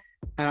Huntsville,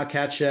 and I'll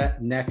catch you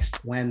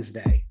next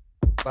Wednesday.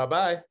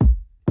 Bye-bye.